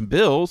can pay some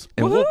bills,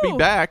 and we'll be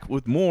back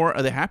with more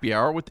of the Happy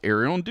Hour with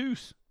Ariel and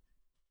Deuce.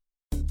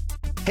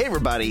 Hey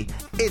everybody,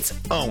 it's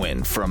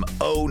Owen from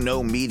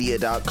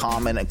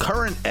ohnomedia.com and a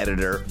current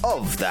editor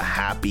of The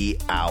Happy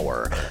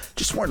Hour.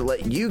 Just wanted to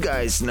let you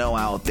guys know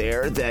out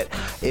there that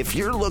if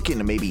you're looking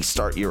to maybe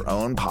start your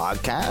own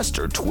podcast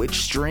or Twitch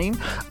stream,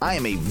 I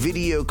am a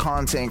video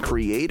content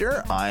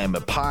creator, I am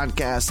a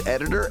podcast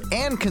editor,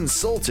 and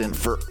consultant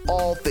for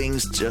all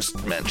things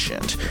just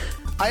mentioned.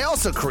 I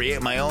also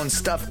create my own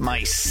stuff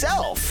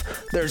myself.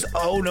 There's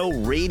Oh No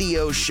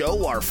Radio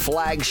Show, our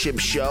flagship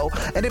show.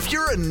 And if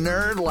you're a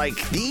nerd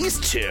like these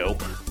two,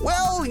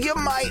 well, you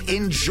might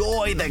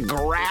enjoy the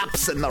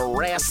graps and the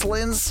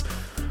wrestlings.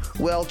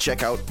 Well,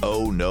 check out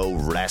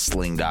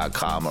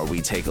OhNoWrestling.com, where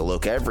we take a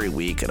look every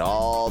week at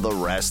all the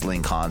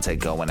wrestling content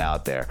going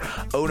out there.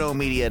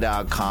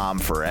 OhNoMedia.com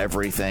for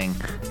everything.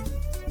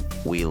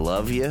 We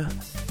love you,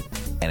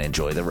 and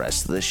enjoy the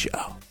rest of the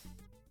show.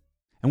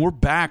 And we're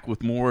back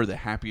with more of the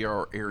Happy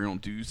Hour Ariel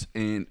and Deuce.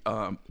 And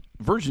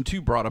version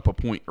 2 brought up a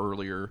point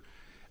earlier.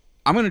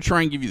 I'm going to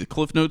try and give you the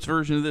Cliff Notes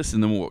version of this,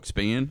 and then we'll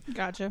expand.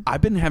 Gotcha.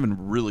 I've been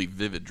having really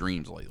vivid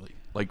dreams lately.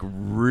 Like,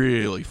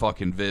 really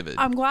fucking vivid.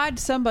 I'm glad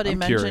somebody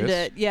mentioned curious.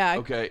 it. Yeah.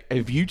 Okay.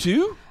 Have you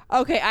too?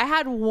 Okay, I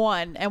had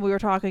one, and we were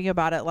talking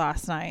about it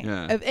last night.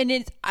 Yeah.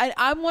 And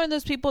I'm one of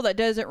those people that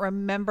doesn't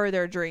remember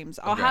their dreams.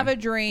 I'll Okay. have a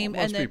dream,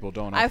 Well, most and then people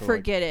don't I after,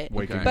 forget like, it.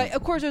 waking Okay. But up.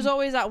 of course, there's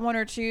always that one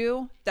or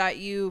two that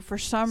you, for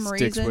some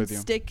Sticks reason, with you.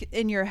 stick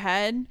in your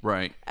head.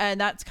 Right.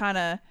 And that's kind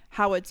of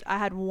how I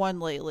had one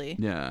lately.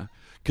 Yeah.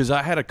 Because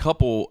I had a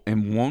couple,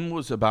 and one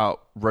was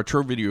about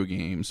retro video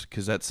games,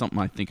 because that's something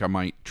I think I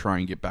might try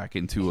and get back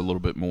into a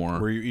little bit more.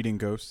 Were you eating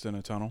ghosts in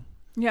a tunnel?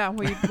 Yeah.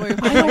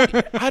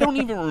 I don't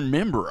even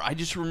remember. I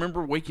just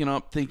remember waking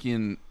up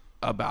thinking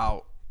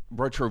about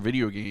retro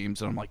video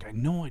games, and I'm like, I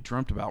know I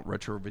dreamt about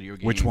retro video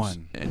games. Which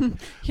one? And,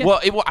 well,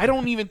 I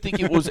don't even think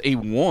it was a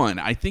one.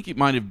 I think it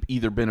might have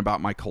either been about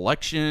my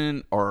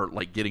collection or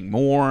like getting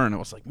more, and I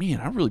was like, man,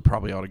 I really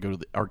probably ought to go to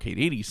the Arcade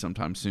 80s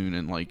sometime soon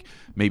and like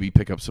maybe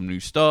pick up some new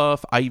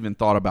stuff. I even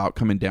thought about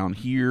coming down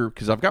here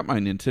because I've got my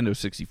Nintendo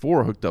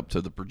 64 hooked up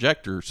to the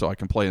projector so I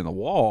can play on the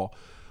wall.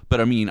 But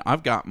I mean,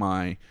 I've got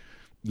my,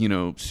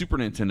 Super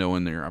Nintendo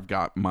in there. I've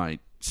got my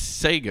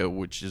Sega,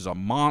 which is a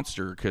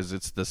monster because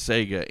it's the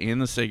Sega and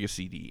the Sega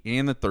CD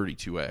and the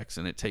 32X,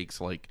 and it takes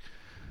like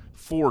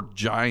 4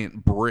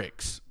 giant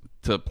bricks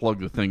to plug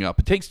the thing up.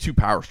 It takes 2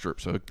 power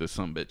strips to hook this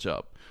sumbitch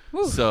up.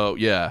 Whew. So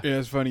yeah, Yeah,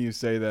 it's funny you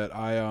say that.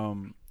 I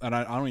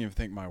don't even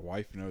think my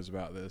wife knows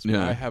about this, but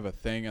Yeah. I have a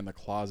thing in the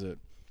closet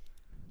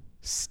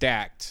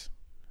stacked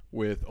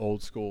with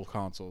old school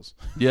consoles.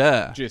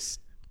 yeah. Just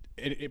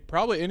it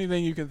probably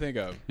anything you can think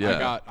of.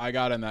 Yeah. I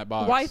got in that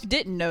box. Wife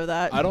didn't know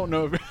that. I don't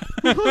know.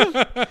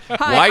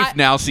 Hi, Wife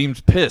now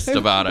seems pissed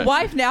about it.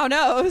 Wife now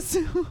knows.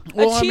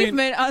 Well, I mean-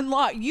 Achievement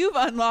unlocked. You've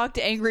unlocked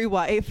angry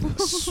wife.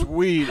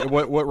 Sweet.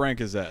 What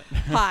rank is that?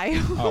 Hi.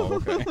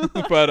 Oh, okay.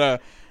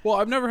 But well,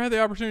 I've never had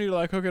the opportunity to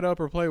like hook it up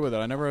or play with it.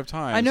 I never have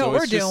time. I know so what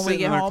we're it's just doing when we sitting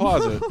get in the home.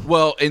 closet.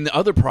 Well, and the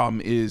other problem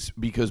is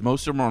because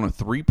most of them are on a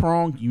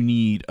 3-prong, you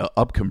need a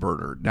up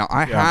converter. Now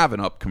I have an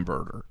up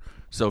converter,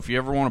 so if you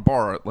ever want to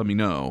borrow it, let me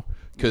know.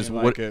 Because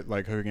And,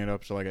 like hooking it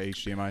up to like a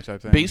HDMI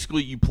type thing.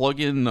 basically you plug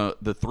in the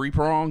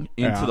 3-prong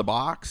into Yeah. the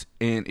box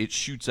and it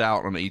shoots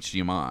out on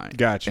HDMI.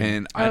 Gotcha.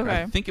 And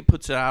Okay. I think it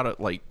puts it out at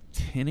like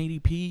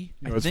 1080p. You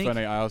know, I it's think.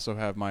 funny. I also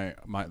have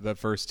the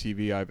first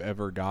TV I've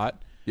ever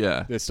got.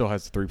 Yeah. It still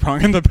has the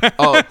 3-prong in the back.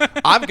 Oh,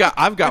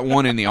 I've got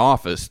one in the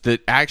office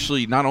that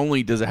actually not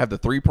only does it have the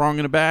 3-prong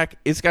in the back,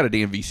 it's got a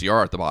damn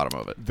VCR at the bottom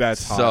of it.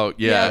 That's hot. So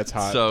yeah, That's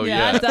hot. So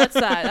yeah, yeah, that's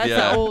that. That's Yeah.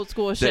 that old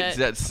school shit.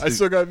 That's I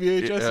still got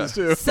VHSs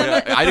too.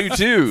 Some- I do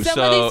too. Some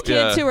so of these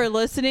kids yeah. who are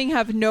listening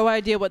have no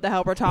idea what the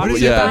hell we're talking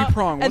is a about,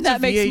 three-prong? and What's that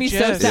a makes me so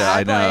VHS?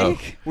 sad. Yeah, I know.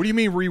 Like, What do you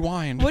mean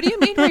rewind? what do you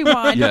mean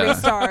rewind Yeah. and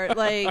restart?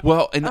 Like,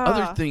 Well, and the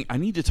other thing, I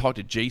need to talk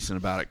to Jason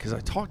about it because I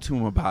talked to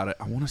him about it.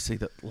 I want to say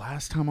that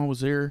last time I was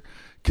there,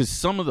 because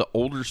some of the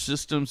older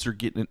systems are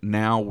getting it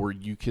now where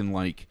you can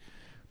like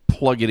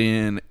plug it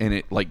in and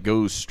it like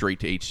goes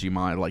straight to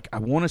HDMI. Like I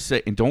want to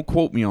say, and don't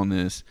quote me on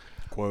this,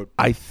 Quote.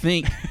 I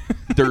think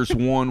there's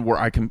one where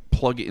I can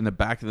plug it in the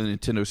back of the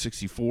Nintendo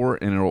 64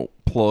 and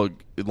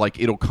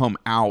it'll come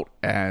out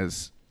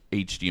as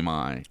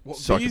HDMI, Well,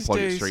 so I can these plug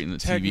it days, straight in the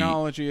TV.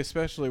 technology,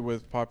 especially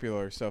with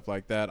popular stuff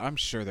like that, I'm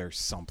sure there's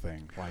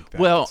something like that.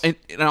 Well, and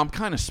I'm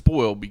kind of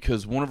spoiled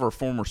because one of our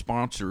former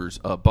sponsors,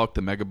 Buck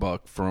the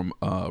Megabuck from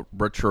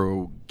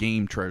Retro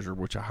Game Treasure,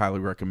 which I highly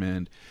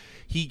recommend,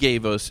 he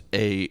gave us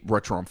a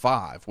Retron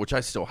 5, which I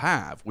still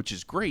have, which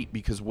is great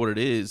because what it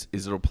is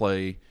it'll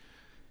play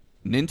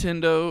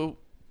Nintendo,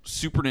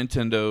 Super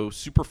Nintendo,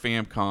 Super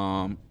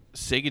Famicom,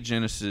 Sega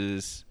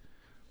Genesis,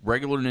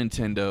 regular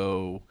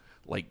Nintendo,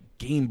 like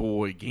Game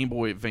Boy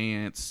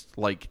Advance,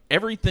 like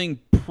everything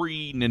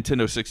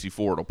pre-Nintendo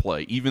 64 it'll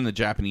play, even the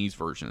Japanese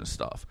version of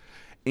stuff.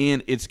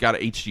 And it's got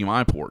an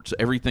HDMI port, so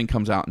everything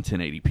comes out in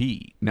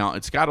 1080p. Now,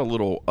 it's got a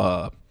little,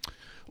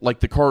 like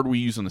the card we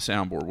use on the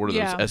soundboard. What are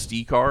Yeah. those?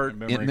 SD card?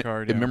 Memory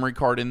card, A yeah. memory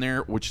card in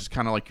there, which is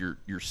kind of like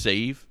your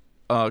save,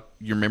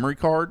 your memory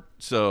card.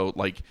 So,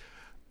 like,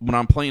 when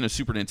I'm playing a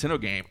Super Nintendo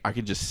game, I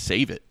can just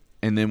save it.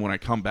 And then when I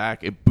come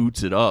back, it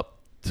boots it up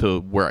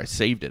to where I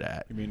saved it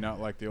at. you mean not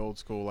like the old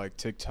school like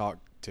Tic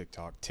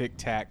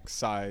Tac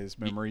size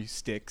memory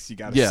sticks you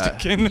got to Yeah.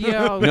 stick in?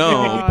 Yo, No,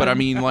 God. but I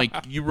mean, like,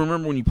 you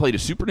remember when you played a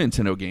Super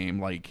Nintendo game,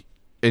 like,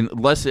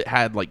 unless it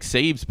had, like,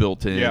 saves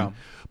built in. Yeah.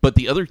 But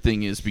the other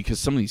thing is because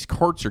some of these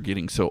carts are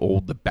getting so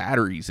old, the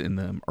batteries in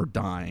them are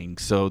dying.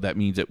 So that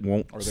means it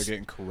won't. Or they're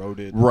getting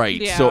corroded. Right.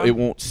 Yeah. So it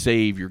won't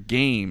save your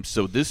game.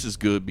 So this is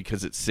good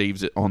because it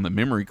saves it on the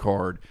memory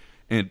card.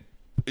 And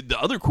the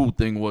other cool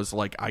thing was,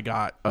 like, I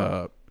got,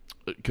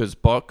 because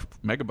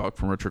Megabuck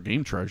from Retro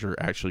Game Treasure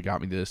actually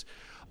got me this.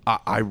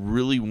 I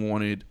really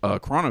wanted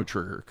Chrono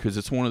Trigger because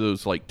it's one of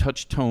those like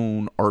touch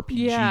tone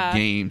RPG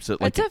games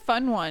that like it's a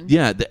fun one.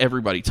 Yeah, that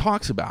everybody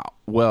talks about.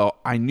 Well,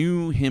 I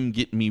knew him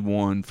getting me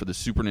one for the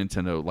Super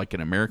Nintendo, like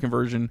an American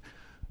version,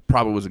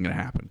 probably wasn't going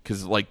to happen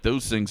because like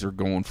those things are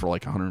going for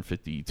like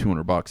 $150,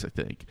 $200, I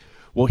think.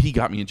 Well, he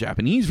got me a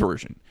Japanese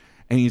version.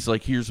 And he's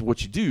like, here's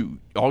what you do.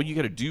 All you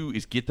got to do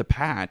is get the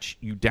patch.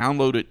 You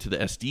download it to the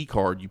SD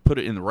card. You put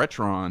it in the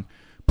Retron,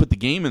 put the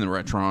game in the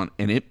Retron,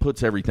 and it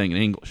puts everything in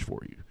English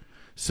for you.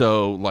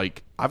 So,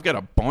 like, I've got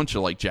a bunch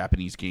of, like,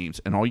 Japanese games,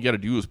 and all you got to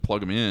do is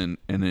plug them in,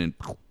 and then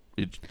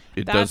it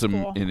does them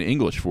in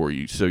English for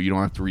you, so you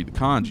don't have to read the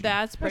kanji.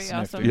 That's pretty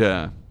awesome.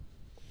 Yeah.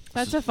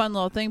 That's a fun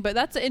little thing, but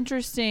that's an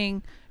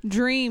interesting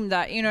dream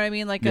that, you know what I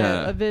mean? Like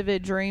a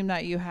vivid dream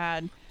that you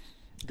had.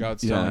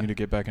 God's telling you to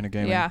get back into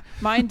gaming. Yeah,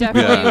 mine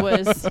definitely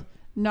was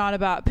not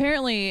about.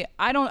 Apparently,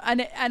 I don't,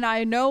 and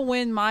I know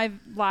when my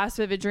last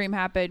vivid dream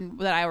happened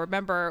that I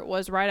remember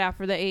was right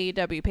after the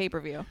AEW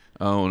pay-per-view.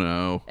 Oh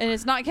no! And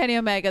it's not Kenny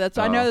Omega. That's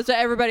I know that's what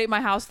everybody at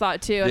my house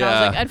thought too. And I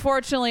was like,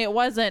 unfortunately, it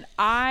wasn't.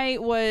 I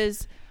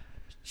was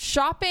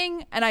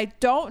shopping, and I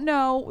don't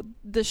know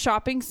the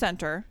shopping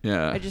center.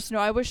 Yeah, I just know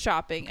I was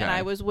shopping, and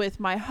I was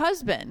with my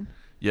husband.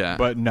 Yeah.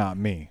 But not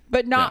me.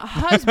 But not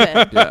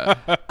husband. Yeah.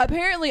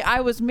 Apparently,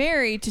 I was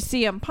married to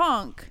CM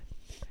Punk.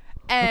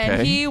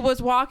 And he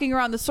was walking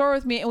around the store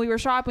with me, and we were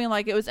shopping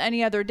like it was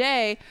any other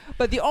day.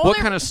 But the only what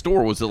kind of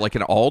store was it? Like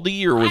an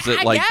Aldi, or was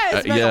it like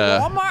a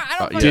Walmart?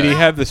 I don't Did he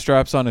have the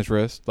straps on his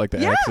wrist, like the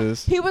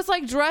X's? He was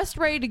like dressed,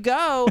 ready to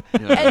go.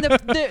 And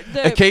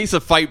the in case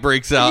a fight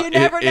breaks out, you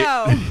never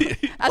know.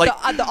 At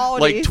the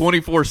Aldi's. Like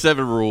 24/7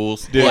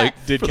 rules.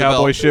 Did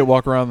cowboy shit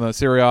walk around the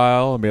cereal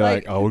aisle and be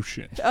like, oh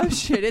shit,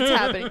 it's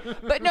happening?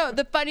 But no,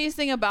 the funniest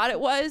thing about it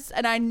was,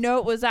 and I know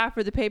it was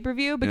after the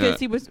pay-per-view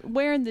because he was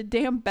wearing the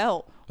damn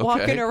belt.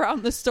 Walking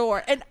around the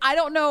store, and I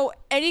don't know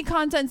any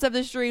contents of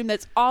this dream.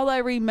 That's all I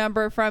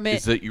remember from it.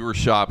 Is that you were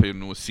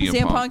shopping with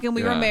CM Punk, and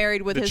we were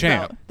married with his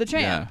belt, the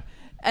champ,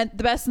 and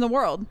the best in the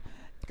world.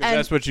 And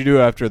that's what you do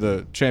after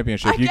the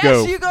championship. You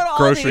go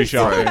grocery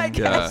shopping.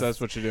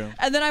 That's what you do.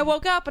 And then I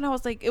woke up and I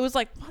was like, it was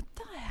like, what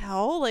the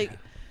hell? Like,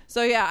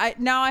 so yeah.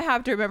 Now I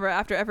have to remember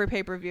after every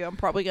pay per view, I'm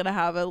probably gonna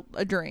have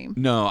a dream.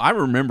 No, I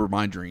remember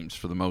my dreams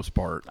for the most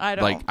part. I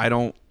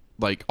don't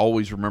like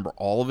always remember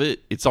all of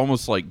it. It's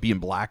almost like being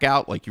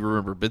blackout, like you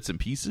remember bits and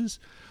pieces,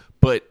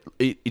 but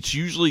it's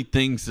usually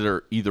things that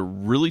are either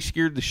really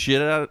scared the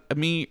shit out of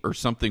me or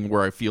something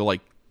where I feel like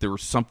there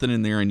was something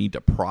in there I need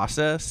to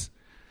process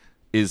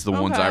is the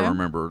ones I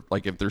remember.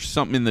 Like if there's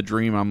something in the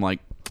dream, I'm like,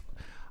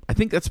 I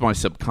think that's my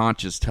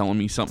subconscious telling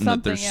me something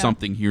that there's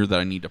something here that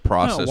I need to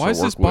process. Why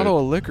is this bottle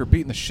of liquor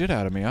beating the shit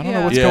out of me? I don't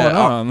know what's going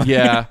on.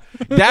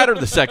 That or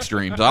the sex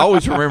dreams. I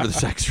always remember the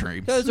sex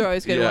dreams. Those are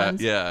always good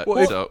ones. Yeah.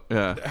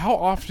 How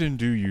often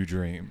do you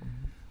dream?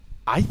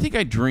 I think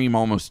I dream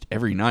almost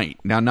every night.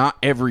 Now, not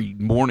every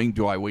morning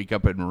do I wake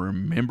up and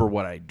remember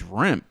what I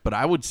dreamt, but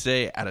I would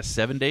say out of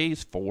 7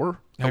 days, 4.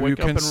 Have you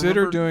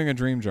considered doing a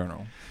dream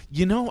journal?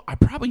 You know, I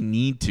probably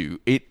need to.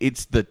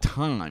 It's the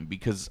time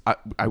because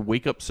I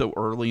wake up so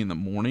early in the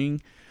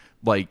morning.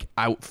 Like,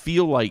 I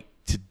feel like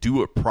to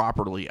do it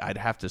properly, I'd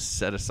have to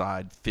set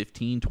aside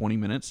 15, 20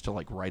 minutes to,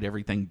 like, write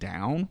everything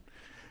down.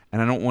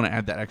 And I don't want to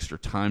add that extra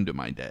time to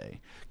my day.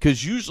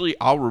 Because usually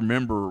I'll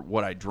remember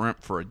what I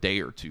dreamt for a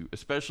day or two,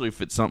 especially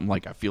if it's something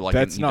like I feel like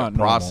that's I need to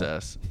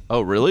process.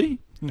 Oh, really?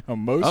 No,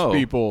 most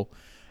people,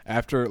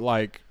 after,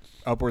 like,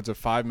 upwards of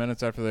 5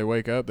 minutes after they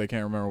wake up, they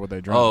can't remember what they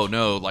dreamt. Oh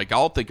no, like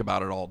I'll think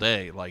about it all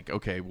day. Like,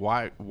 okay,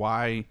 why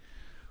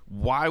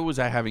was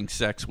I having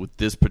sex with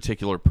this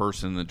particular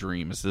person in the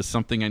dream? Is this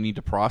something I need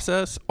to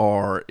process,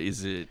 or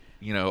is it,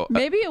 you know,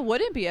 maybe it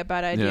wouldn't be a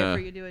bad idea for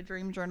you to do a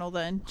dream journal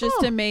then, just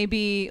to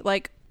maybe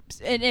like,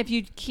 and if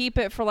you keep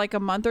it for like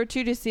a month or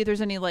two to see if there's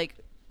any like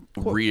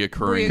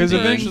reoccurring, because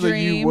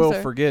eventually you will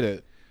forget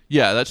it.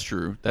 Yeah, that's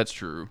true. That's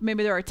true.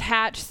 Maybe they're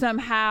attached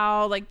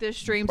somehow. Like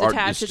this dream's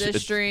attached to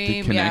this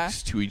dream. It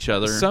connects to each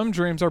other. Some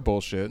dreams are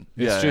bullshit.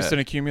 It's just an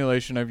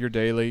accumulation of your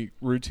daily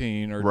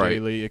routine or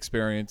daily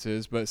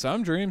experiences. But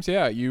some dreams,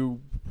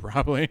 you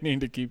probably need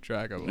to keep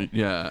track of them.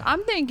 Yeah.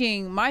 I'm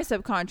thinking my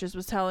subconscious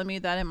was telling me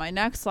that in my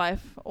next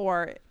life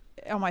or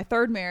on my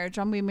third marriage,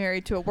 I'm going to be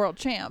married to a world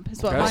champ.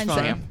 Is what mine's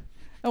saying.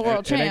 A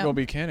world champ. It ain't gonna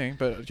be Kenny,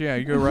 but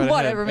you go right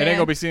Whatever, ahead. Man. It ain't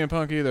gonna be CM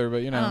Punk either,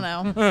 but you know.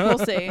 I don't know. We'll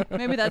see.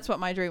 Maybe that's what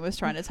my dream was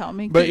trying to tell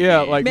me. But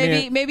like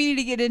maybe you need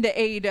to get into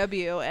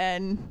AEW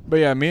and.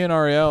 But me and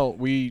Ariel,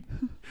 we.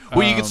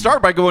 Well, you can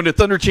start by going to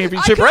Thunder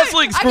Championship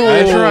Wrestling School.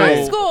 That's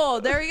right.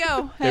 School. There you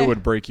go. Hey. It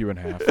would break you in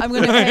half. I'm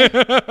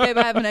gonna. Babe,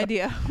 I have an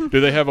idea.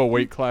 Do they have a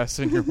weight class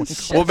in your weight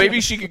class? Well, maybe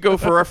she could go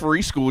for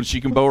referee school and she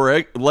can bow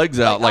her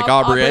legs out like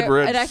Aubrey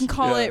Edwards, and I can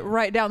call it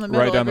right down the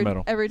middle. Right down the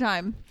middle every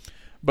time.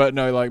 But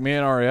no, like me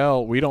and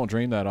Ariel, we don't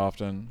dream that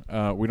often.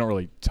 We don't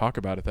really talk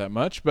about it that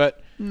much.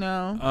 But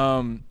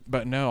no.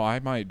 But no, I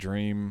might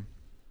dream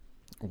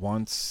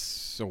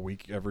once a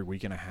week, every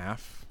week and a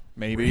half,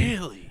 maybe.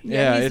 Really?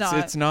 Yeah,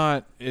 it's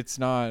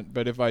not.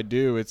 But if I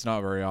do, it's not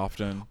very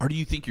often. Or do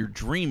you think you're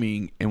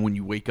dreaming and when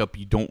you wake up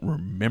you don't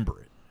remember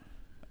it?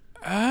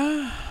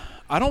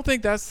 I don't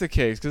think that's the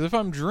case, because if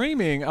I'm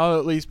dreaming, I'll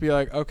at least be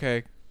like,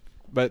 okay,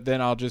 but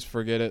then I'll just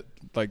forget it.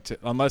 Like,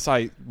 unless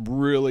I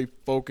really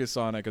focus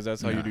on it, because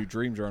that's how you do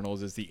dream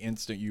journals. Is the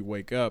instant you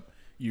wake up,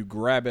 you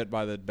grab it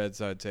by the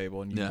bedside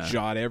table and you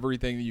jot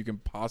everything that you can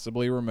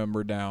possibly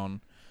remember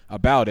down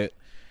about it,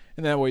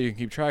 and that way you can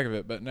keep track of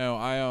it. But no,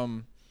 I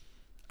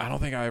don't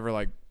think I ever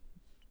like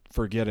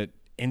forget it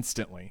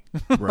instantly,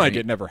 like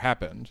it never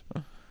happened.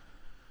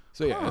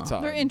 So yeah, it's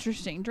odd. They're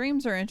interesting.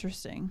 Dreams are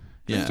interesting.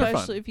 Yeah.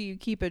 Especially if you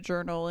keep a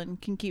journal and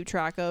can keep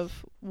track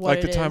of what like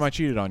it the time is. I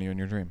cheated on you in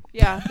your dream.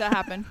 Yeah, that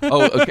happened.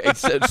 Oh, okay.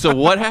 So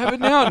what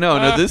happened now?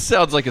 No. This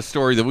sounds like a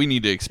story that we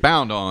need to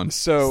expound on.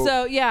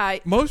 So yeah.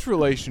 Most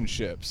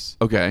relationships,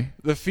 Okay.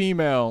 the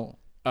female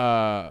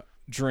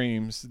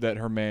dreams that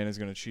her man is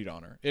going to cheat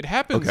on her. It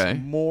happens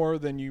more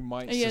than you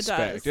might Yeah, it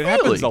suspect. does. It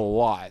happens a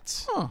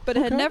lot. Huh, But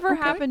it had never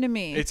happened to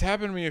me. It's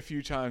happened to me a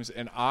few times,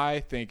 and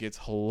I think it's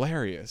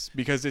hilarious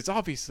because it's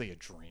obviously a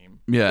dream.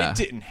 Yeah. It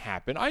didn't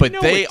happen. But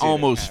know they it didn't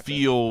almost happen.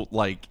 feel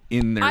like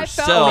in I their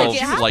felt selves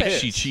like it like happened.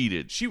 she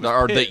cheated. She was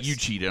or that pissed. you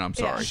cheated. I'm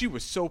sorry. She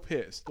was so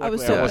pissed. I was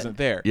Luckily, so wasn't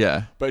there.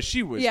 Yeah. But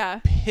she was Yeah.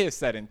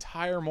 pissed that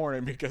entire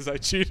morning because I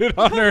cheated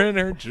on her in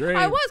her dream.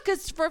 I was,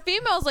 because for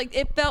females, like,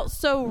 it felt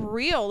so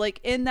real. Like,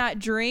 in that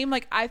dream,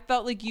 like, I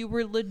felt like you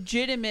were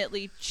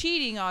legitimately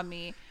cheating on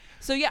me.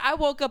 So yeah, I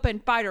woke up in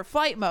fight or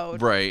flight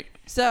mode. Right.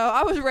 So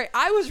I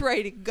was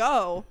ready to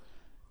go.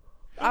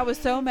 I was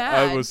so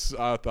mad.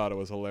 I thought it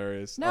was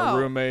hilarious. No. Our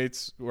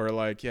roommates were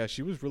like, yeah,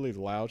 she was really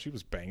loud. She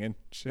was banging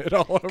shit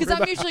all over Because I'm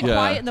the usually house. Yeah.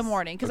 quiet in the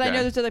morning. Because I Okay.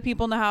 know there's other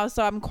people in the house,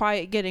 so I'm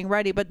quiet getting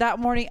ready. But that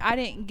morning, I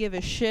didn't give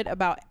a shit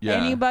about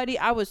Yeah. anybody.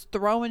 I was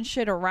throwing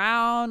shit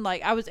around.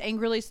 Like, I was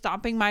angrily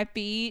stomping my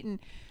feet. And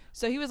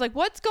so he was like,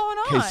 what's going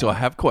on? Okay, so I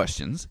have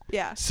questions.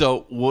 Yeah.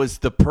 So was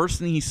the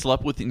person he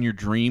slept with in your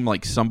dream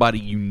like somebody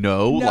you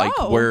know? No.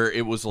 Like where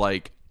it was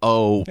like,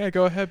 oh. Yeah,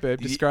 go ahead, babe.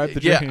 Describe the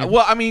dream. Yeah,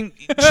 well, I mean,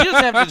 she doesn't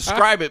have to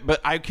describe it, but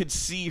I could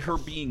see her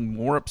being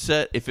more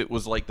upset if it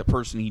was like the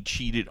person he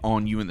cheated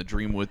on you in the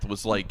dream with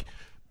was like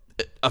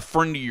a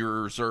friend of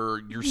yours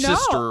or your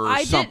sister or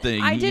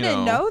something. I you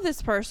didn't know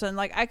this person.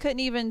 Like, I couldn't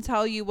even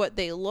tell you what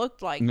they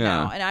looked like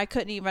now, and I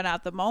couldn't even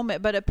at the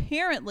moment. But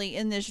apparently,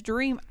 in this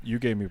dream, You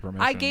gave me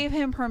permission. I gave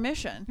him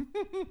permission.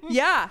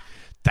 Yeah,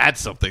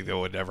 That's something that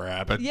would never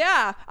happen.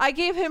 yeah, I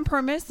gave him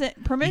permission.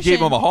 You gave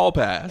him a hall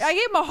pass. I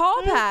gave him a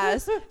hall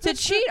pass to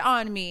cheat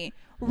on me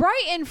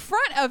right in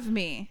front of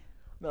me.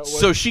 No,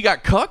 So she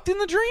got cucked in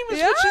the dream is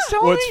what she's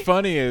telling what's me?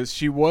 funny is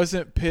she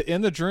wasn't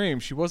in the dream.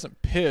 She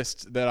wasn't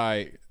pissed that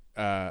I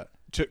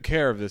took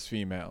care of this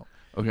female.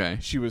 Okay.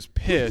 She was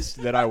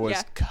pissed that I was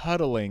Yeah.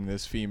 cuddling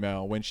this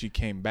female when she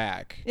came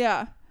back.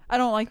 Yeah, I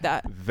don't like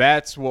that.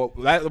 That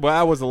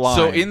was the line.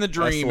 So in the That's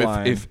dream,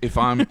 line. if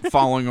I'm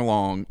following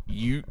along,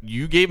 you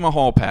gave him a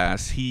hall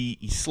pass. He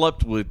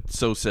slept with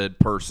so said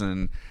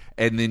person,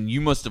 and then you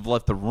must have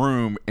left the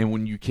room. And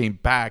when you came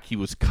back, he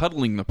was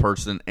cuddling the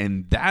person,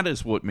 and that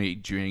is what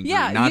made you angry,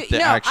 Yeah, not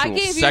the actual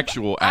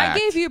sexual act. I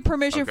gave you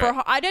permission Okay.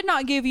 for. I did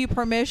not give you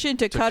permission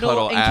to cuddle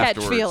cuddle and afterwards.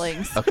 catch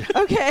feelings.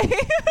 Okay,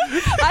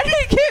 I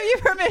didn't give you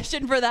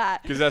permission for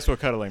that. because that's what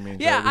cuddling means.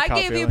 Yeah, right? We I caught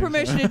gave you feelings.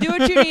 permission to do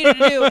what you needed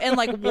to do and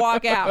like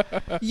walk out.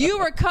 You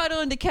were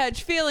cuddling to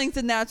catch feelings,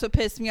 and that's what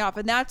pissed me off.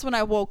 And that's when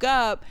I woke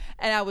up,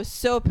 and I was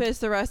so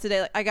pissed the rest of the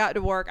day. Like, I got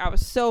to work, I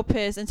was so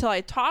pissed until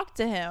I talked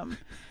to him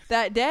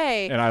that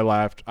day. And I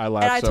laughed. I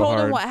laughed And I so told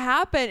hard. him what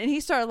happened, and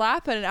he started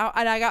laughing, and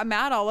I got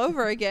mad all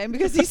over again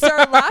because he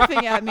started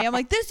laughing at me. I'm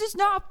like, this is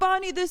not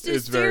funny. This is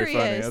It's very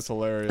serious. funny. That's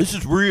hilarious. This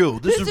is real.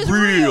 This is real.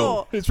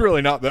 real. It's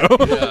really not though.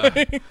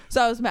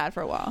 So I was mad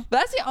for a while. But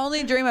that's the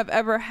only dream I've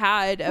ever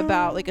had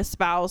about like a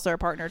spouse or a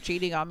partner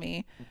cheating on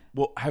me.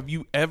 Well, have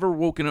you ever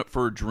woken up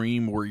for a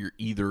dream where you're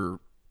either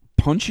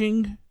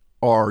punching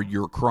or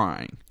you're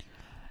crying?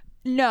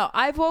 No,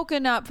 I've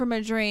woken up from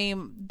a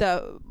dream.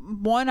 The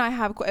one I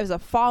have is a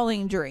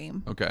falling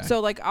dream. Okay.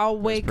 So like I'll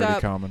wake pretty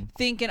up common.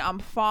 thinking I'm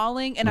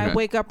falling, and I Okay.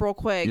 wake up real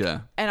quick.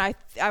 Yeah. And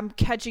I'm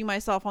catching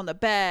myself on the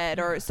bed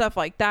or stuff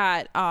like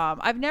that.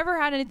 I've never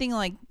had anything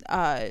like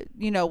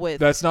with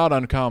That's not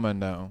uncommon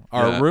though.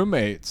 Our Yeah.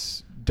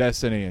 roommates,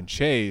 Destiny and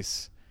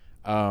Chase,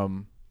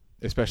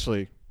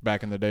 especially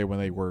back in the day when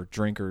they were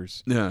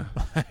drinkers, Yeah.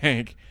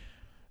 like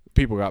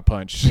people got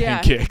punched Yeah.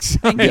 and kicks.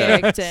 and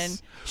kicked and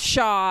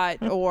shot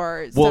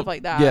or stuff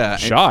like that. Yeah.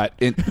 Shot.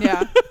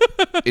 Yeah.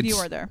 It's You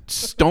were there.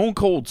 stone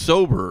cold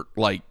sober.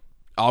 Like,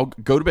 I'll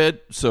go to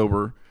bed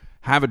sober,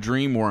 have a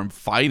dream where I'm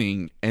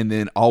fighting, and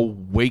then I'll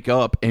wake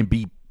up and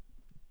be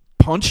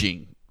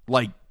punching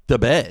like the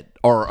bed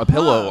or a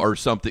pillow or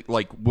something.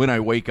 Like, when I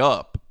wake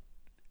up,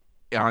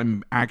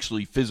 I'm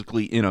actually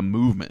physically in a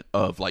movement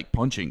of like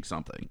punching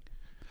something.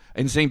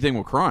 And same thing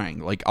with crying.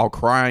 Like, I'll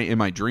cry in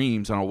my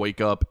dreams and I'll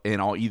wake up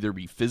and I'll either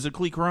be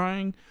physically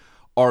crying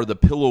or the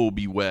pillow will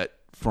be wet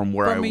from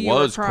where From I you were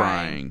was crying.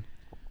 crying.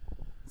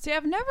 See,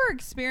 I've never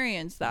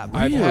experienced that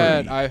before.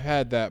 I've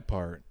had that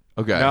part.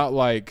 Okay. Not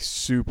like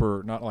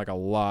super, not like a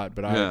lot,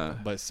 but Yeah.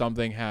 but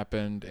something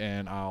happened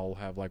and I'll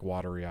have like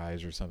watery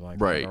eyes or something like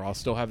Right. that, or I'll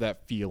still have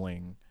that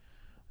feeling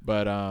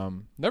But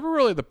never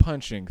really the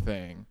punching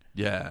thing.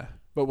 Yeah.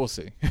 But we'll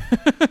see.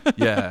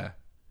 Yeah.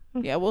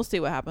 Yeah, we'll see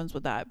what happens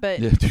with that. But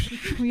Yeah.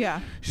 yeah.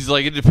 She's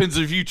like, it depends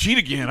if you cheat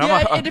again.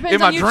 Yeah, it depends in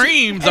my on you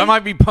dreams, cheat- I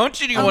might be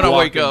punching you when I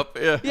wake blocking. up.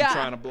 Yeah. Yeah.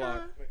 Trying to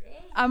block.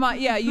 I might.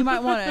 Yeah, you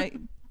might want to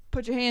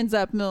put your hands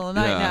up middle of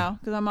the night Yeah. now,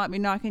 because I might be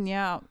knocking you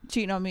out,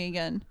 cheating on me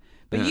again.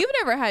 But Yeah. you've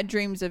never had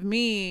dreams of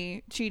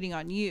me cheating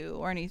on you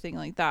or anything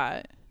like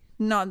that.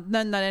 None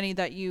that any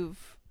that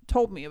you've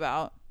told me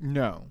about.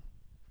 No.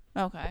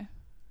 Okay.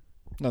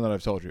 None that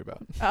I've told you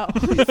about. Oh,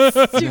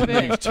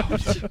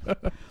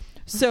 stupid.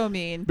 So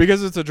mean.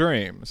 Because it's a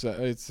dream. So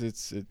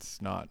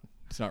it's not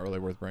really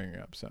worth bringing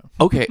up. So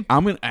Okay,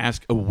 I'm going to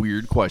ask a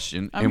weird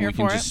question, I'm and here we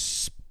can for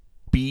just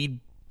speed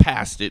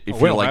past it if we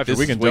you're don't like have to. this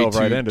We is can way delve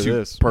right too, into too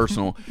this.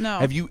 personal. No.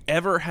 Have you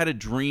ever had a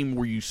dream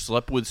where you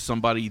slept with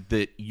somebody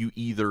that you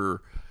either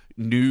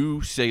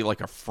knew, say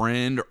like a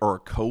friend or a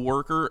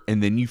coworker,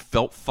 and then you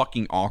felt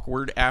fucking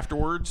awkward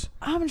afterwards?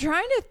 I'm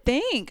trying to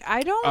think.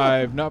 I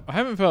I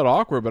haven't felt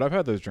awkward, but I've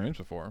had those dreams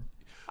before.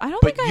 don't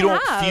But think you I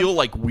don't have. feel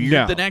like weird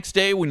No. the next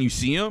day when you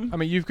see them? I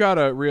mean, you've got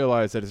to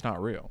realize that it's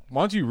not real.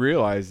 Once you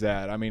realize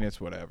that, I mean,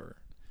 it's whatever.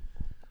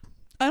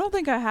 I don't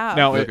think I have.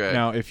 Now, Okay.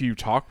 now, if you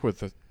talk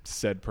with a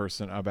said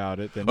person about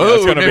it, then Oh,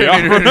 it's going to be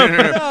awkward.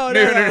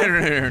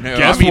 No.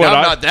 Guess I mean, what I'm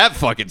I- not that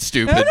fucking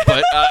stupid,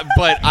 but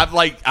I'm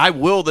like, I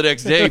will the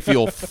next day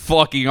feel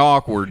fucking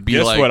awkward. Be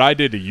Guess like, what I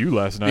did to you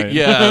last night?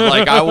 yeah,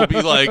 like I will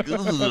be like,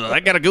 "Ugh, I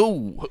gotta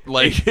go.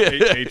 Like,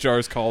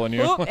 HR's calling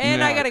you. Oh,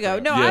 and I Yeah. gotta go.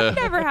 No, Yeah. I've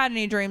never had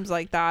any dreams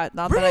like that.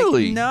 Not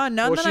Really? That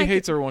none Well, that she I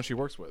hates everyone she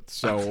works with.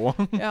 So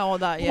Yeah, well,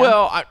 that. Yeah.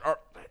 well,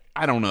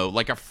 I don't know,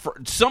 like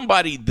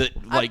somebody that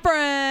a like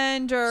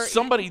friend or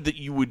somebody that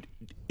you would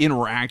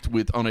interact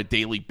with on a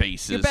daily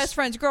basis. your best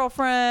friend's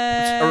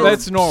girlfriend. Or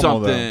That's normal,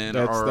 though.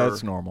 something,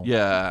 That's normal.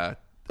 Yeah.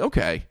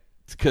 Okay.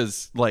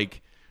 Because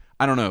like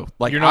I don't know.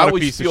 Like You're not I a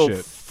always piece of feel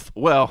shit.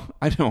 well,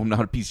 I know I'm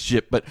not a piece of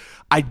shit, but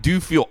I do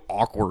feel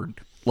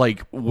awkward.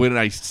 Like when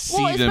I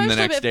see Well, them the especially if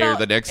next it day or felt-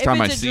 the next if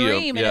time I it's a see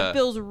dream them. and Yeah. it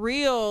feels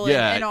real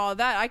Yeah. and all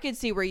that. I could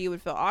see where you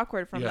would feel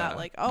awkward from that.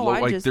 Like, oh,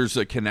 like I just there's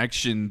a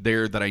connection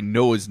there that I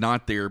know is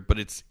not there, but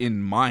it's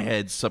in my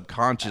head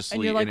subconsciously.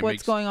 and you're like, it what's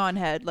makes, going on,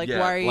 head? Like, yeah,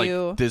 why are like,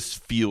 you? This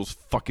feels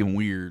fucking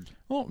weird.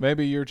 well,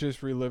 maybe you're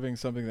just reliving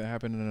something that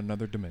happened in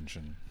another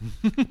dimension.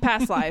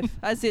 Past life.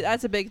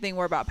 That's a big thing.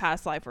 We're about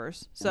past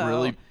lifers. So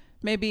Really?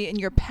 maybe in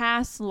your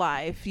past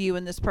life, you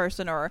and this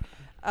person, or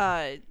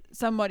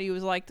somebody who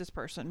was like this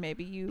person,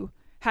 maybe you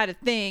had a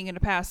thing in a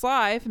past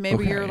life.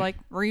 Maybe you're Okay.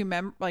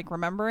 like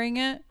remembering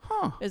it.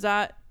 Huh. Is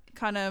that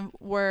kind of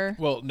where?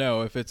 Well,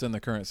 no, if it's in the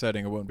current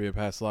setting, it wouldn't be a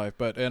past life.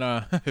 But in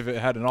if it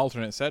had an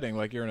alternate setting,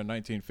 like you're in a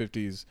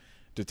 1950s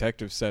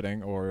detective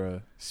setting or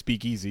a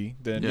speakeasy,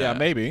 then yeah, Yeah.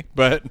 maybe.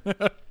 But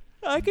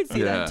I could see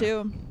Yeah. that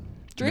too.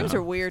 Dreams No.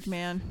 are weird,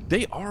 man.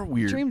 They are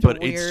weird, Dreams but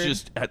are it's weird.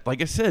 just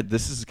like I said.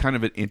 This is kind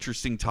of an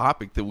interesting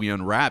topic that we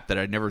unwrapped that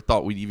I never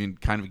thought we'd even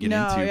kind of get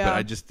No, into. yeah. But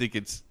I just think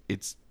it's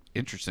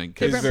interesting it's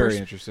because Different very pers-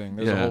 interesting.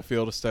 There's Yeah. a whole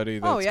field of study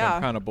that's Oh, yeah.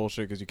 kind of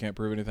bullshit because you can't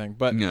prove anything.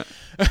 But yeah,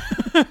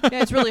 Yeah,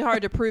 it's really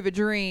hard to prove a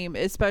dream,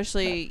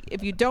 especially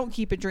if you don't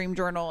keep a dream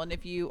journal and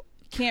if you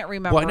can't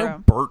remember. well, I know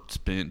them.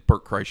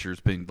 Bert Kreischer's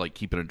been like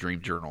keeping a dream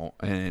journal,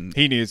 and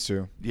he needs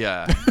to.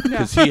 yeah,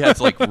 because he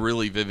has like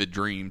really vivid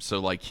dreams. So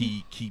like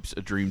he keeps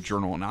a dream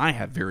journal, and I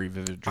have very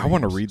vivid dreams. I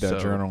want to read that so-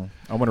 journal.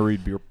 I want to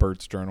read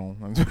Bert's journal.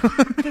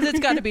 Because it's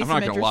got to be I'm some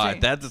not gonna lie,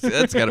 interesting.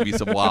 that's got to be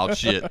some wild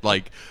shit.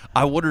 Like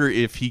I wonder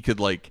if he could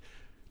like.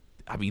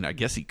 I mean, I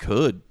guess he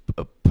could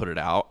put it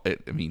out.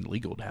 I mean,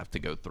 legal would have to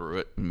go through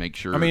it and make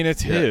sure. I mean,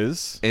 it's that-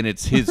 his. and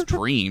it's his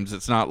dreams.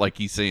 It's not like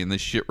he's saying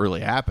this shit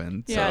really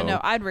happened. Yeah, so no,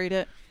 I'd read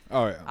it.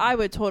 Oh yeah. I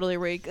would totally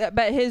read. I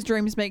bet his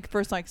dreams make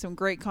for like some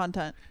great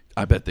content.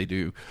 I bet they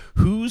do.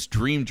 Whose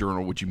dream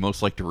journal would you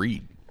most like to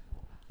read?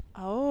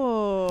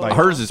 Oh, Like-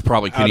 Hers is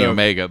probably Kenny Out of-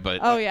 Omega, but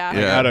Oh, yeah.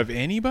 yeah. Out of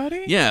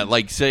anybody? Yeah,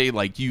 like say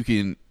like you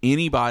can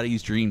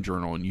anybody's dream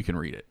journal and you can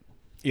read it.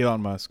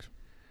 Elon Musk.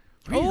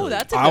 oh,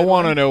 that's a good I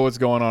want to one. know what's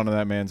going on in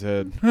that man's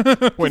head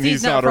when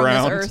he's not from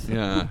around. This earth.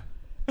 Yeah.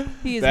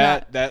 He is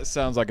That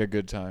sounds like a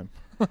good time.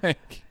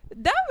 Like,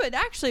 that would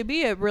actually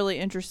be a really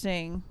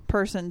interesting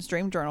person's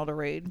dream journal to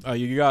read.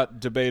 you got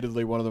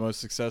debatedly one of the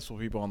most successful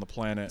people on the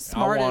planet.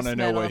 Smartest I want to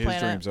know man on what the his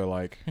planet. dreams are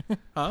like.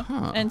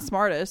 Huh. And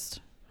smartest.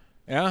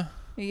 Yeah,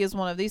 He is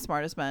one of the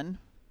smartest men.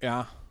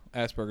 yeah.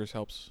 Asperger's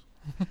helps.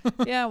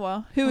 Yeah,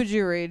 well, who would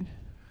you read?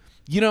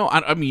 You know,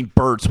 I mean,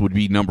 Bert's would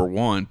be number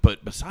one,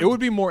 but besides, It would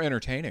be more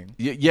entertaining.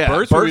 yeah,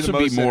 Bert's Bert's would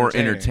be the most more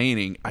entertaining.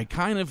 entertaining. I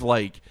kind of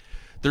like.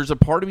 There's a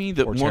part of me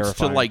that Or wants to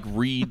terrifying. like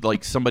read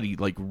like somebody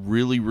like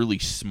really really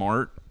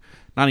smart.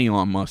 Not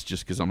Elon Musk,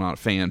 just because I'm not a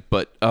fan,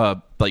 but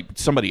like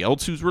somebody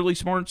else who's really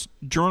smart's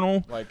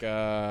journal. Like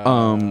I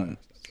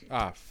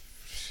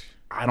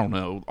don't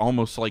know,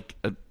 almost like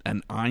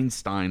an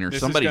Einstein or this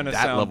somebody is gonna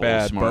that sound level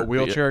bad, of smart. but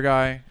wheelchair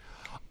guy.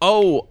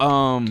 Oh,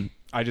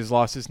 I just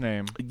lost his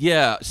name.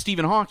 yeah,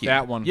 Stephen Hawking.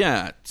 That one.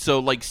 Yeah, so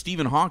like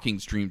Stephen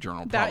Hawking's dream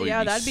journal probably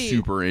that'd be be-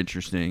 super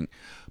interesting.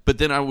 But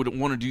then I would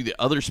want to do the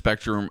other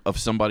spectrum of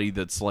somebody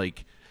that's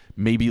like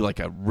maybe like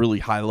a really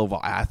high level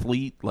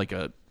athlete, like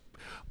a.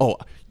 Oh,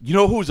 you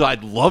know who's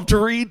I'd love to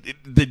read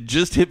that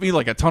just hit me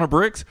like a ton of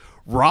bricks?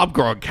 Rob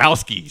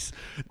Gronkowski's.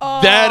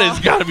 That has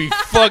got to be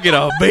fucking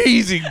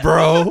amazing,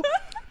 bro.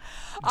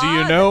 Do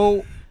you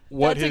know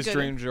what That's a his good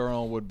dream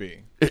journal would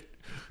be?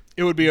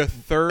 It would be a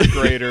third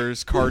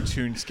grader's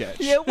cartoon sketch.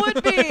 It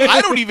would be.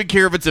 I don't even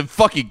care if it's in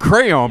fucking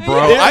crayon,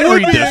 bro. It I'd would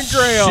read be the in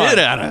crayon. shit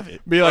out of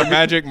it. Be like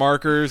magic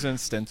markers and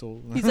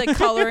stencils. He's like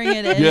coloring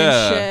it in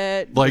Yeah.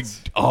 and shit. Like,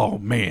 oh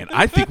man,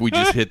 I think we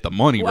just hit the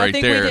money Well, I right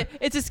think there. we did.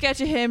 It's a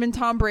sketch of him and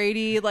Tom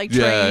Brady like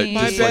Yeah, training.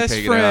 just like best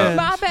hanging friend.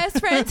 My best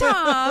friend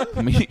Tom.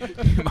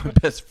 My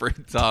best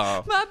friend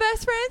Tom. My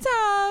best friend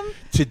Tom.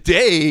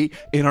 Today,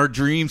 in our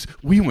dreams,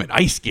 we went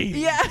ice skating.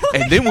 Yeah.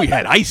 And then we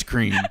had ice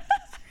cream.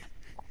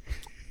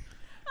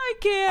 I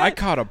can't. I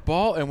caught a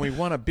ball and we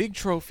won a big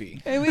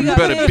trophy. And We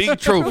got a big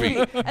trophy.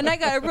 And I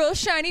got a real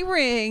shiny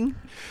ring.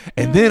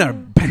 And then I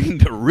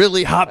banged a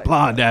really hot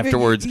blonde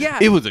afterwards. Yeah.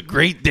 It was a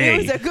great day.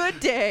 It was a good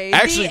day.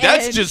 Actually, The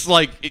that's end. just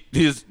like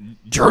his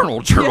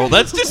journal. Yeah.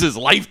 That's just his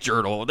life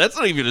journal. That's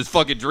not even his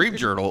fucking dream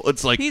journal.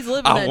 It's like, He's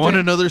living I that won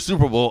dream. another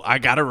Super Bowl, I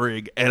got a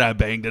ring, and I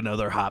banged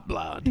another hot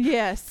blonde.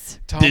 Yes.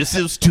 Tom, This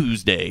is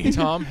Tuesday.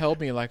 Tom held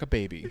me like a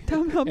baby.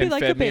 Tom held me and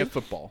like fed a me a baby.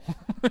 football.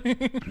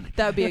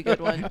 That would be a good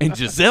one. And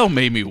Giselle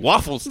made me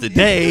waffles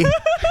today.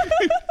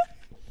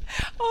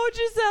 Oh,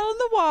 Giselle and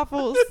the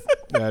waffles.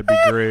 That'd be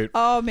great.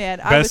 Oh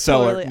man, I would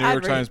Bestseller. totally, New I'd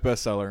York read Times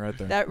bestseller right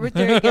there. that.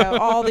 There you go.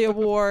 All the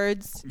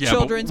awards. Yeah,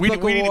 Children's but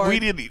Book we Award. we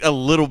did a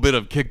little bit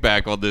of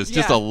kickback on this,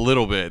 just Yeah. a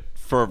little bit.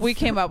 We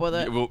came up with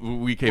it.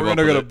 We came We're up going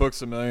to with go to it.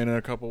 Books a Million in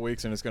a couple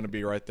weeks, and it's going to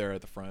be right there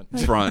at the front.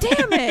 front.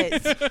 Damn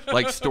it.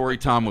 Like story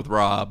time with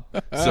Rob.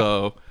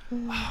 So,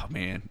 oh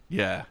man,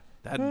 yeah,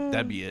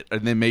 that'd be it.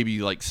 And then maybe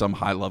like some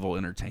high level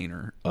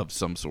entertainer of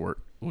some sort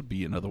would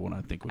be another one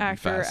I think would Actor,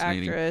 be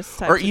fascinating. actress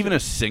type or of- even a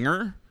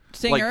singer.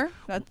 Singer.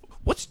 Like,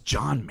 what's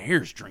John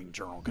Mayer's dream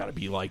journal got to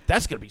be like?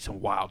 That's got to be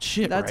some wild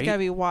shit, That's right? gotta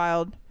be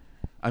wild.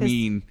 I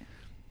mean,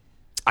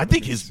 I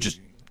think his just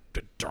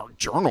the dark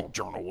journal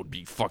would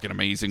be fucking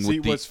amazing. See,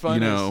 with the, what's fun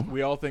you know, is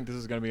we all think this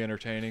is going to be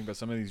entertaining, but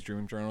some of these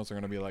dream journals are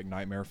going to be like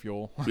nightmare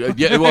fuel.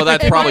 yeah, well,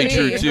 that's It probably might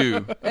true be.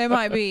 too. It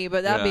might be,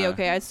 but that'd be Yeah.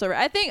 okay. I'd still.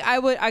 I think I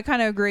would. I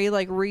kind of agree.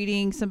 Like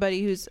reading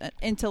somebody who's an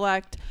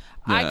intellect.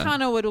 I Yeah.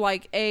 kind of would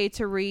like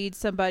to read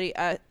somebody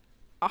a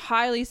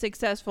highly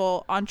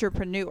successful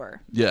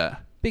entrepreneur Yeah.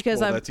 because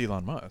Well, I'm that's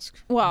Elon Musk.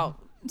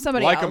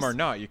 somebody Like else. him or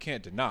not, you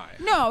can't deny.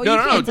 No, No, you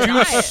no, can't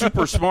deny dude's it.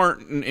 super smart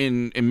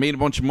and made a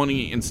bunch of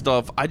money and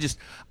stuff.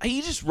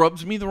 He just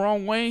rubs me the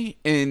wrong way,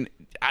 and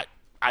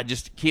I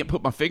just can't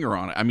put my finger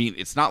on it. I mean,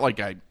 it's not like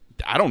I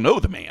don't know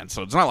the man,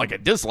 so it's not like I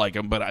dislike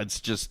him, but it's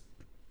just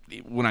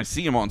when I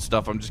see him on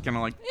stuff, I'm just kind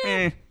of like,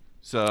 eh.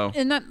 So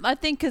And I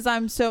think because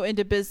I'm so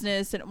into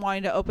business and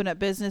wanting to open up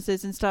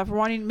businesses and stuff,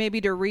 wanting maybe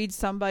to read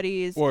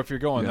somebody's Or if you're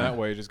going Yeah. that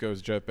way, just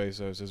goes Jeff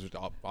Bezos is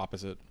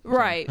opposite.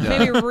 right, Yeah.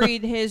 maybe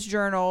read his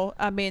journal.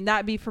 I mean,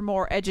 that'd be for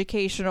more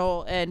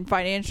educational and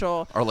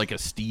financial. or like a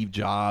Steve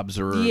Jobs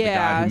or the Yeah,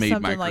 guy who made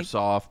something like-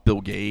 Microsoft,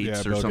 Bill Gates Yeah,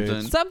 or Bill something.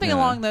 Gates. Something Yeah.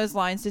 along those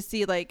lines to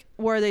see like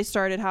where they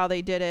started, how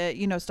they did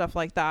it, stuff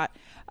like that.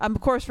 Of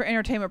course, for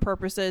entertainment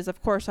purposes,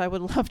 of course, I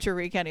would love to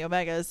read Kenny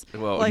Omega's.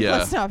 Well, like, yeah.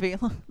 let's not be.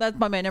 That's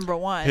my number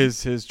one.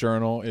 His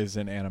journal is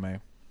in anime.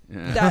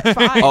 Yeah. That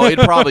fine. Oh, it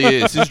probably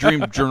is. His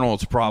dream journal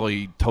is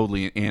probably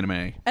totally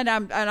anime. and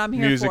I'm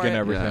here Music for and it.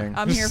 everything.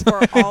 I'm here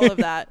for all of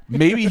that.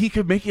 Maybe he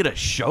could make it a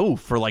show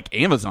for like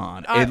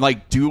Amazon and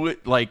like do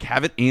it like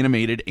have it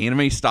animated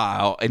anime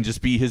style and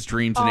just be his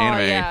dreams in Oh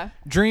anime. yeah.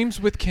 Dreams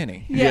with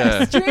Kenny.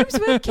 Yes. Dreams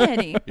with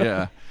Kenny.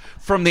 Yeah.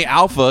 From the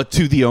alpha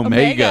to the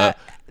omega.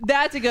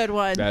 That's a good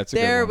one. That's a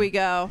good there one. we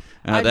go.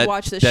 I'd that,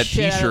 watch the that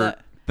shit out of t-shirt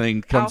that.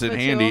 thing comes Alpha in to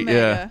handy. Omega,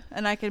 Yeah.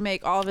 and I can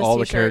make all of his All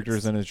the t-shirts.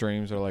 characters in his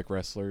dreams are like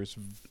wrestlers.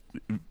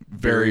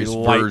 Various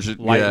Very versions.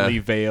 lightly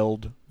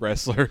veiled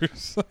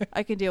wrestlers.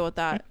 I can deal with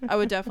that. I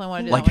would definitely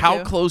want to do Like that one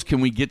how too. close can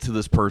we get to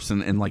this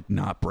person and like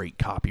not break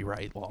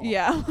copyright law?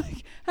 Yeah,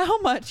 like how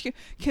much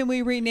can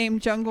we rename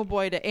Jungle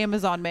Boy to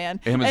Amazon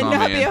Man Amazon and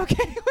not Man. be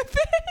okay with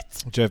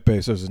it? Jeff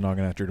Bezos is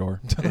knocking at your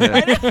door.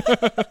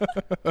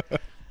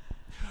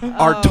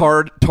 Our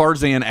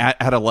Tarzan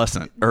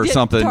adolescent or Yeah,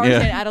 something. Tarzan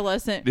Yeah.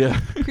 adolescent, Yeah.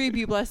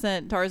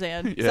 prepubescent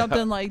Tarzan, Yeah.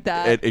 something like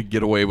that. And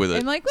get away with it.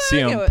 I'm like, well,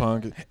 you know CM what?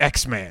 Punk,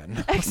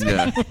 X-Man.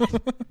 Yeah.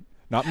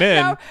 Not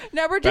men.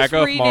 Now we're just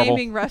Back up,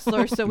 renaming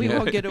wrestlers so we Yeah.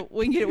 won't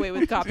we can get away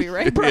with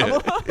copyright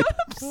problems.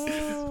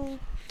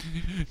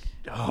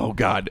 Oh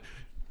God.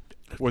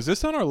 Was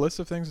this on our list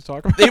of things to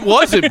talk about? It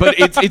wasn't, but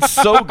it's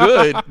so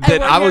good that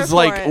we're I here was for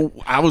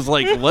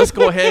like, it. let's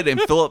go ahead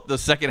and fill up the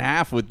second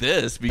half with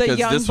this The because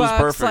young this was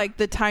bucks, perfect. like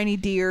the tiny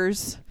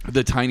deers.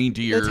 The tiny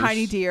deers. The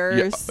tiny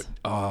deers.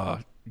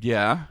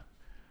 Yeah.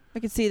 I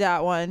could see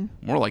that one.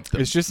 More like the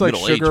It's just like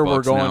middle-aged Sugar, We're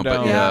bucks Going now, but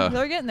Down. Yeah, Yeah.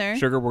 they're getting there.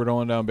 Sugar, We're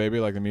Going Down,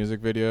 Baby, like the music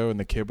video, and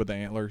the kid with the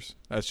antlers.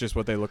 That's just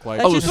what they look like.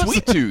 That's Oh, just what-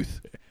 Sweet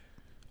Tooth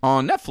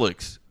on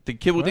Netflix. The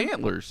kid with What? the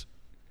antlers.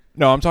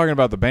 No, I'm talking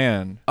about the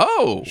band.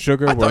 Oh,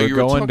 Sugar, I thought we're you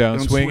were going talking down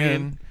on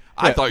swinging.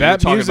 I thought you that were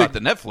talking music- about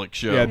the Netflix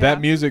show. Yeah,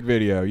 that music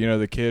video. You know,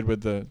 the kid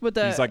with the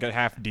he's like a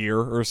half deer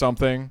or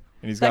something,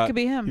 and he's That got could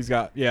be him. He's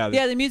got Yeah,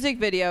 the music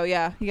video.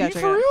 Yeah, you gotta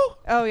check for it out. real?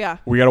 Oh yeah.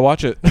 We got to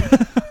watch it.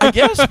 I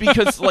guess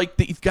because like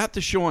you've got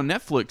the show on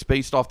Netflix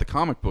based off the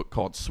comic book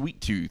called Sweet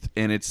Tooth,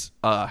 and it's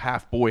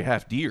half boy,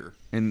 half deer,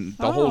 and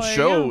the whole there you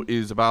show go.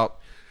 is about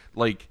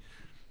like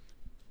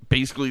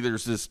basically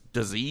there's this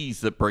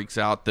disease that breaks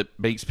out that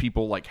makes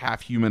people like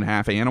half human,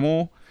 half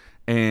animal,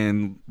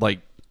 and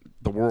like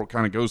the world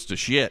kind of goes to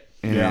shit.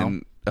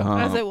 And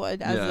As it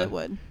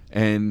would.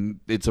 And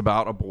it's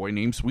about a boy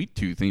named Sweet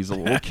Tooth, and he's a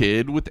little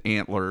kid with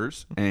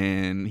antlers,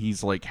 and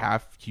he's like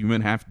half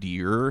human, half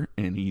deer,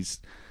 and he's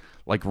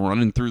like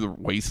running through the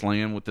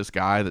wasteland with this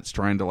guy that's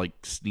trying to like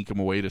sneak him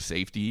away to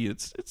safety.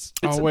 It's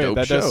a dope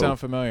that show. does sound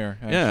familiar.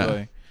 Actually.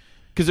 Yeah,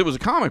 because it was a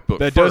comic book.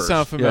 That first. does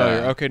sound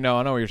familiar. Yeah. Okay, no,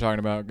 I know what you're talking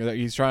about.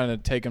 He's trying to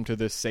take him to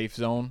this safe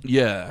zone.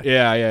 Yeah,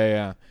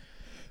 Yeah.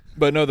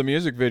 But no, the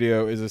music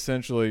video is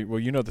essentially, well,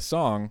 you know the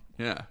song.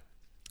 yeah.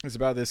 It's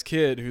about this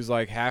kid who's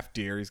like half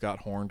deer. He's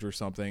got horns or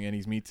something, and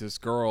he meets this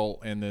girl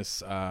in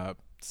this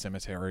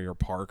cemetery or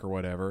park or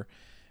whatever.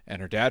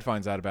 And her dad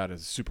finds out about it,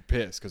 is super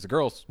pissed because the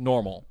girl's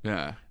normal.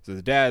 Yeah. So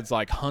the dad's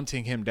like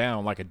hunting him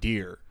down like a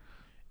deer.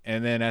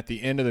 And then at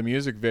the end of the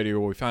music video,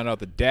 we find out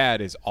the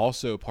dad is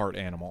also part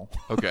animal.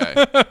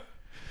 Okay.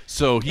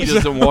 So he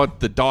doesn't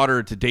want the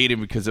daughter to date him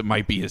because it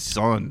might be his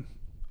son.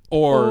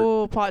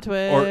 Or plot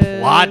twist.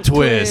 Plot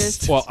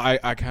twist. Well,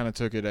 I kind of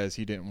took it as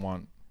he didn't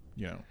want,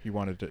 he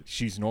wanted to,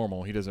 she's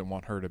normal. He doesn't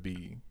want her to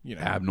be,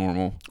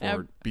 Abnormal.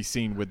 or be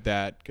seen with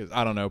that because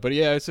I don't know. But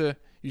yeah,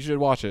 you should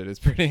watch it. It's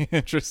pretty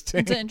interesting.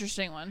 It's an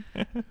interesting one.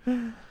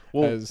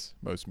 Well, as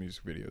most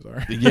music videos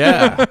are.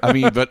 yeah. I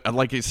mean, but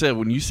like I said,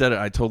 when you said it,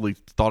 I totally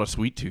thought of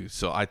Sweet Tooth.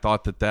 So I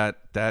thought that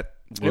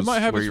was It might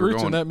have where its you were roots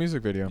in going. that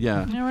music video.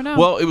 Yeah. You never know.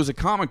 Well, it was a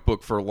comic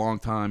book for a long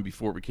time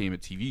before it became a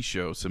TV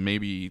show. So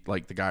maybe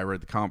like the guy read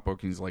the comic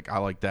book and he's like, I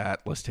like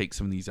that. Let's take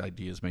some of these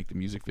ideas, make the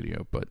music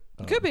video. But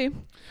Could be.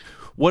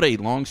 what a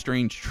long,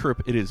 strange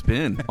trip it has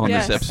been on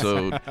Yes. this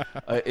episode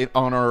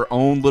on our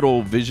own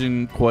little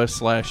Vision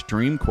Quest /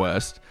 Dream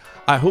Quest.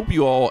 I hope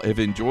you all have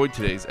enjoyed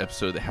today's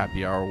episode of the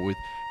Happy Hour with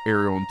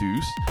Ariel and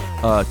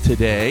Deuce.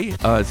 Today,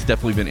 it's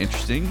definitely been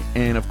interesting.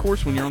 And of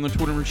course, when you're on the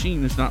Twitter machine,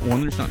 there's not one,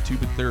 there's not two,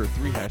 but there are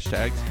 3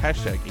 hashtags.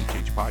 Hashtag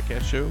HH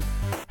Podcast Show,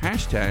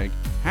 hashtag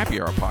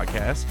Happy Hour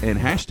Podcast, and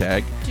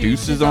hashtag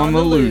Deuces on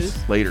the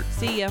Loose. Later.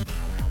 See ya.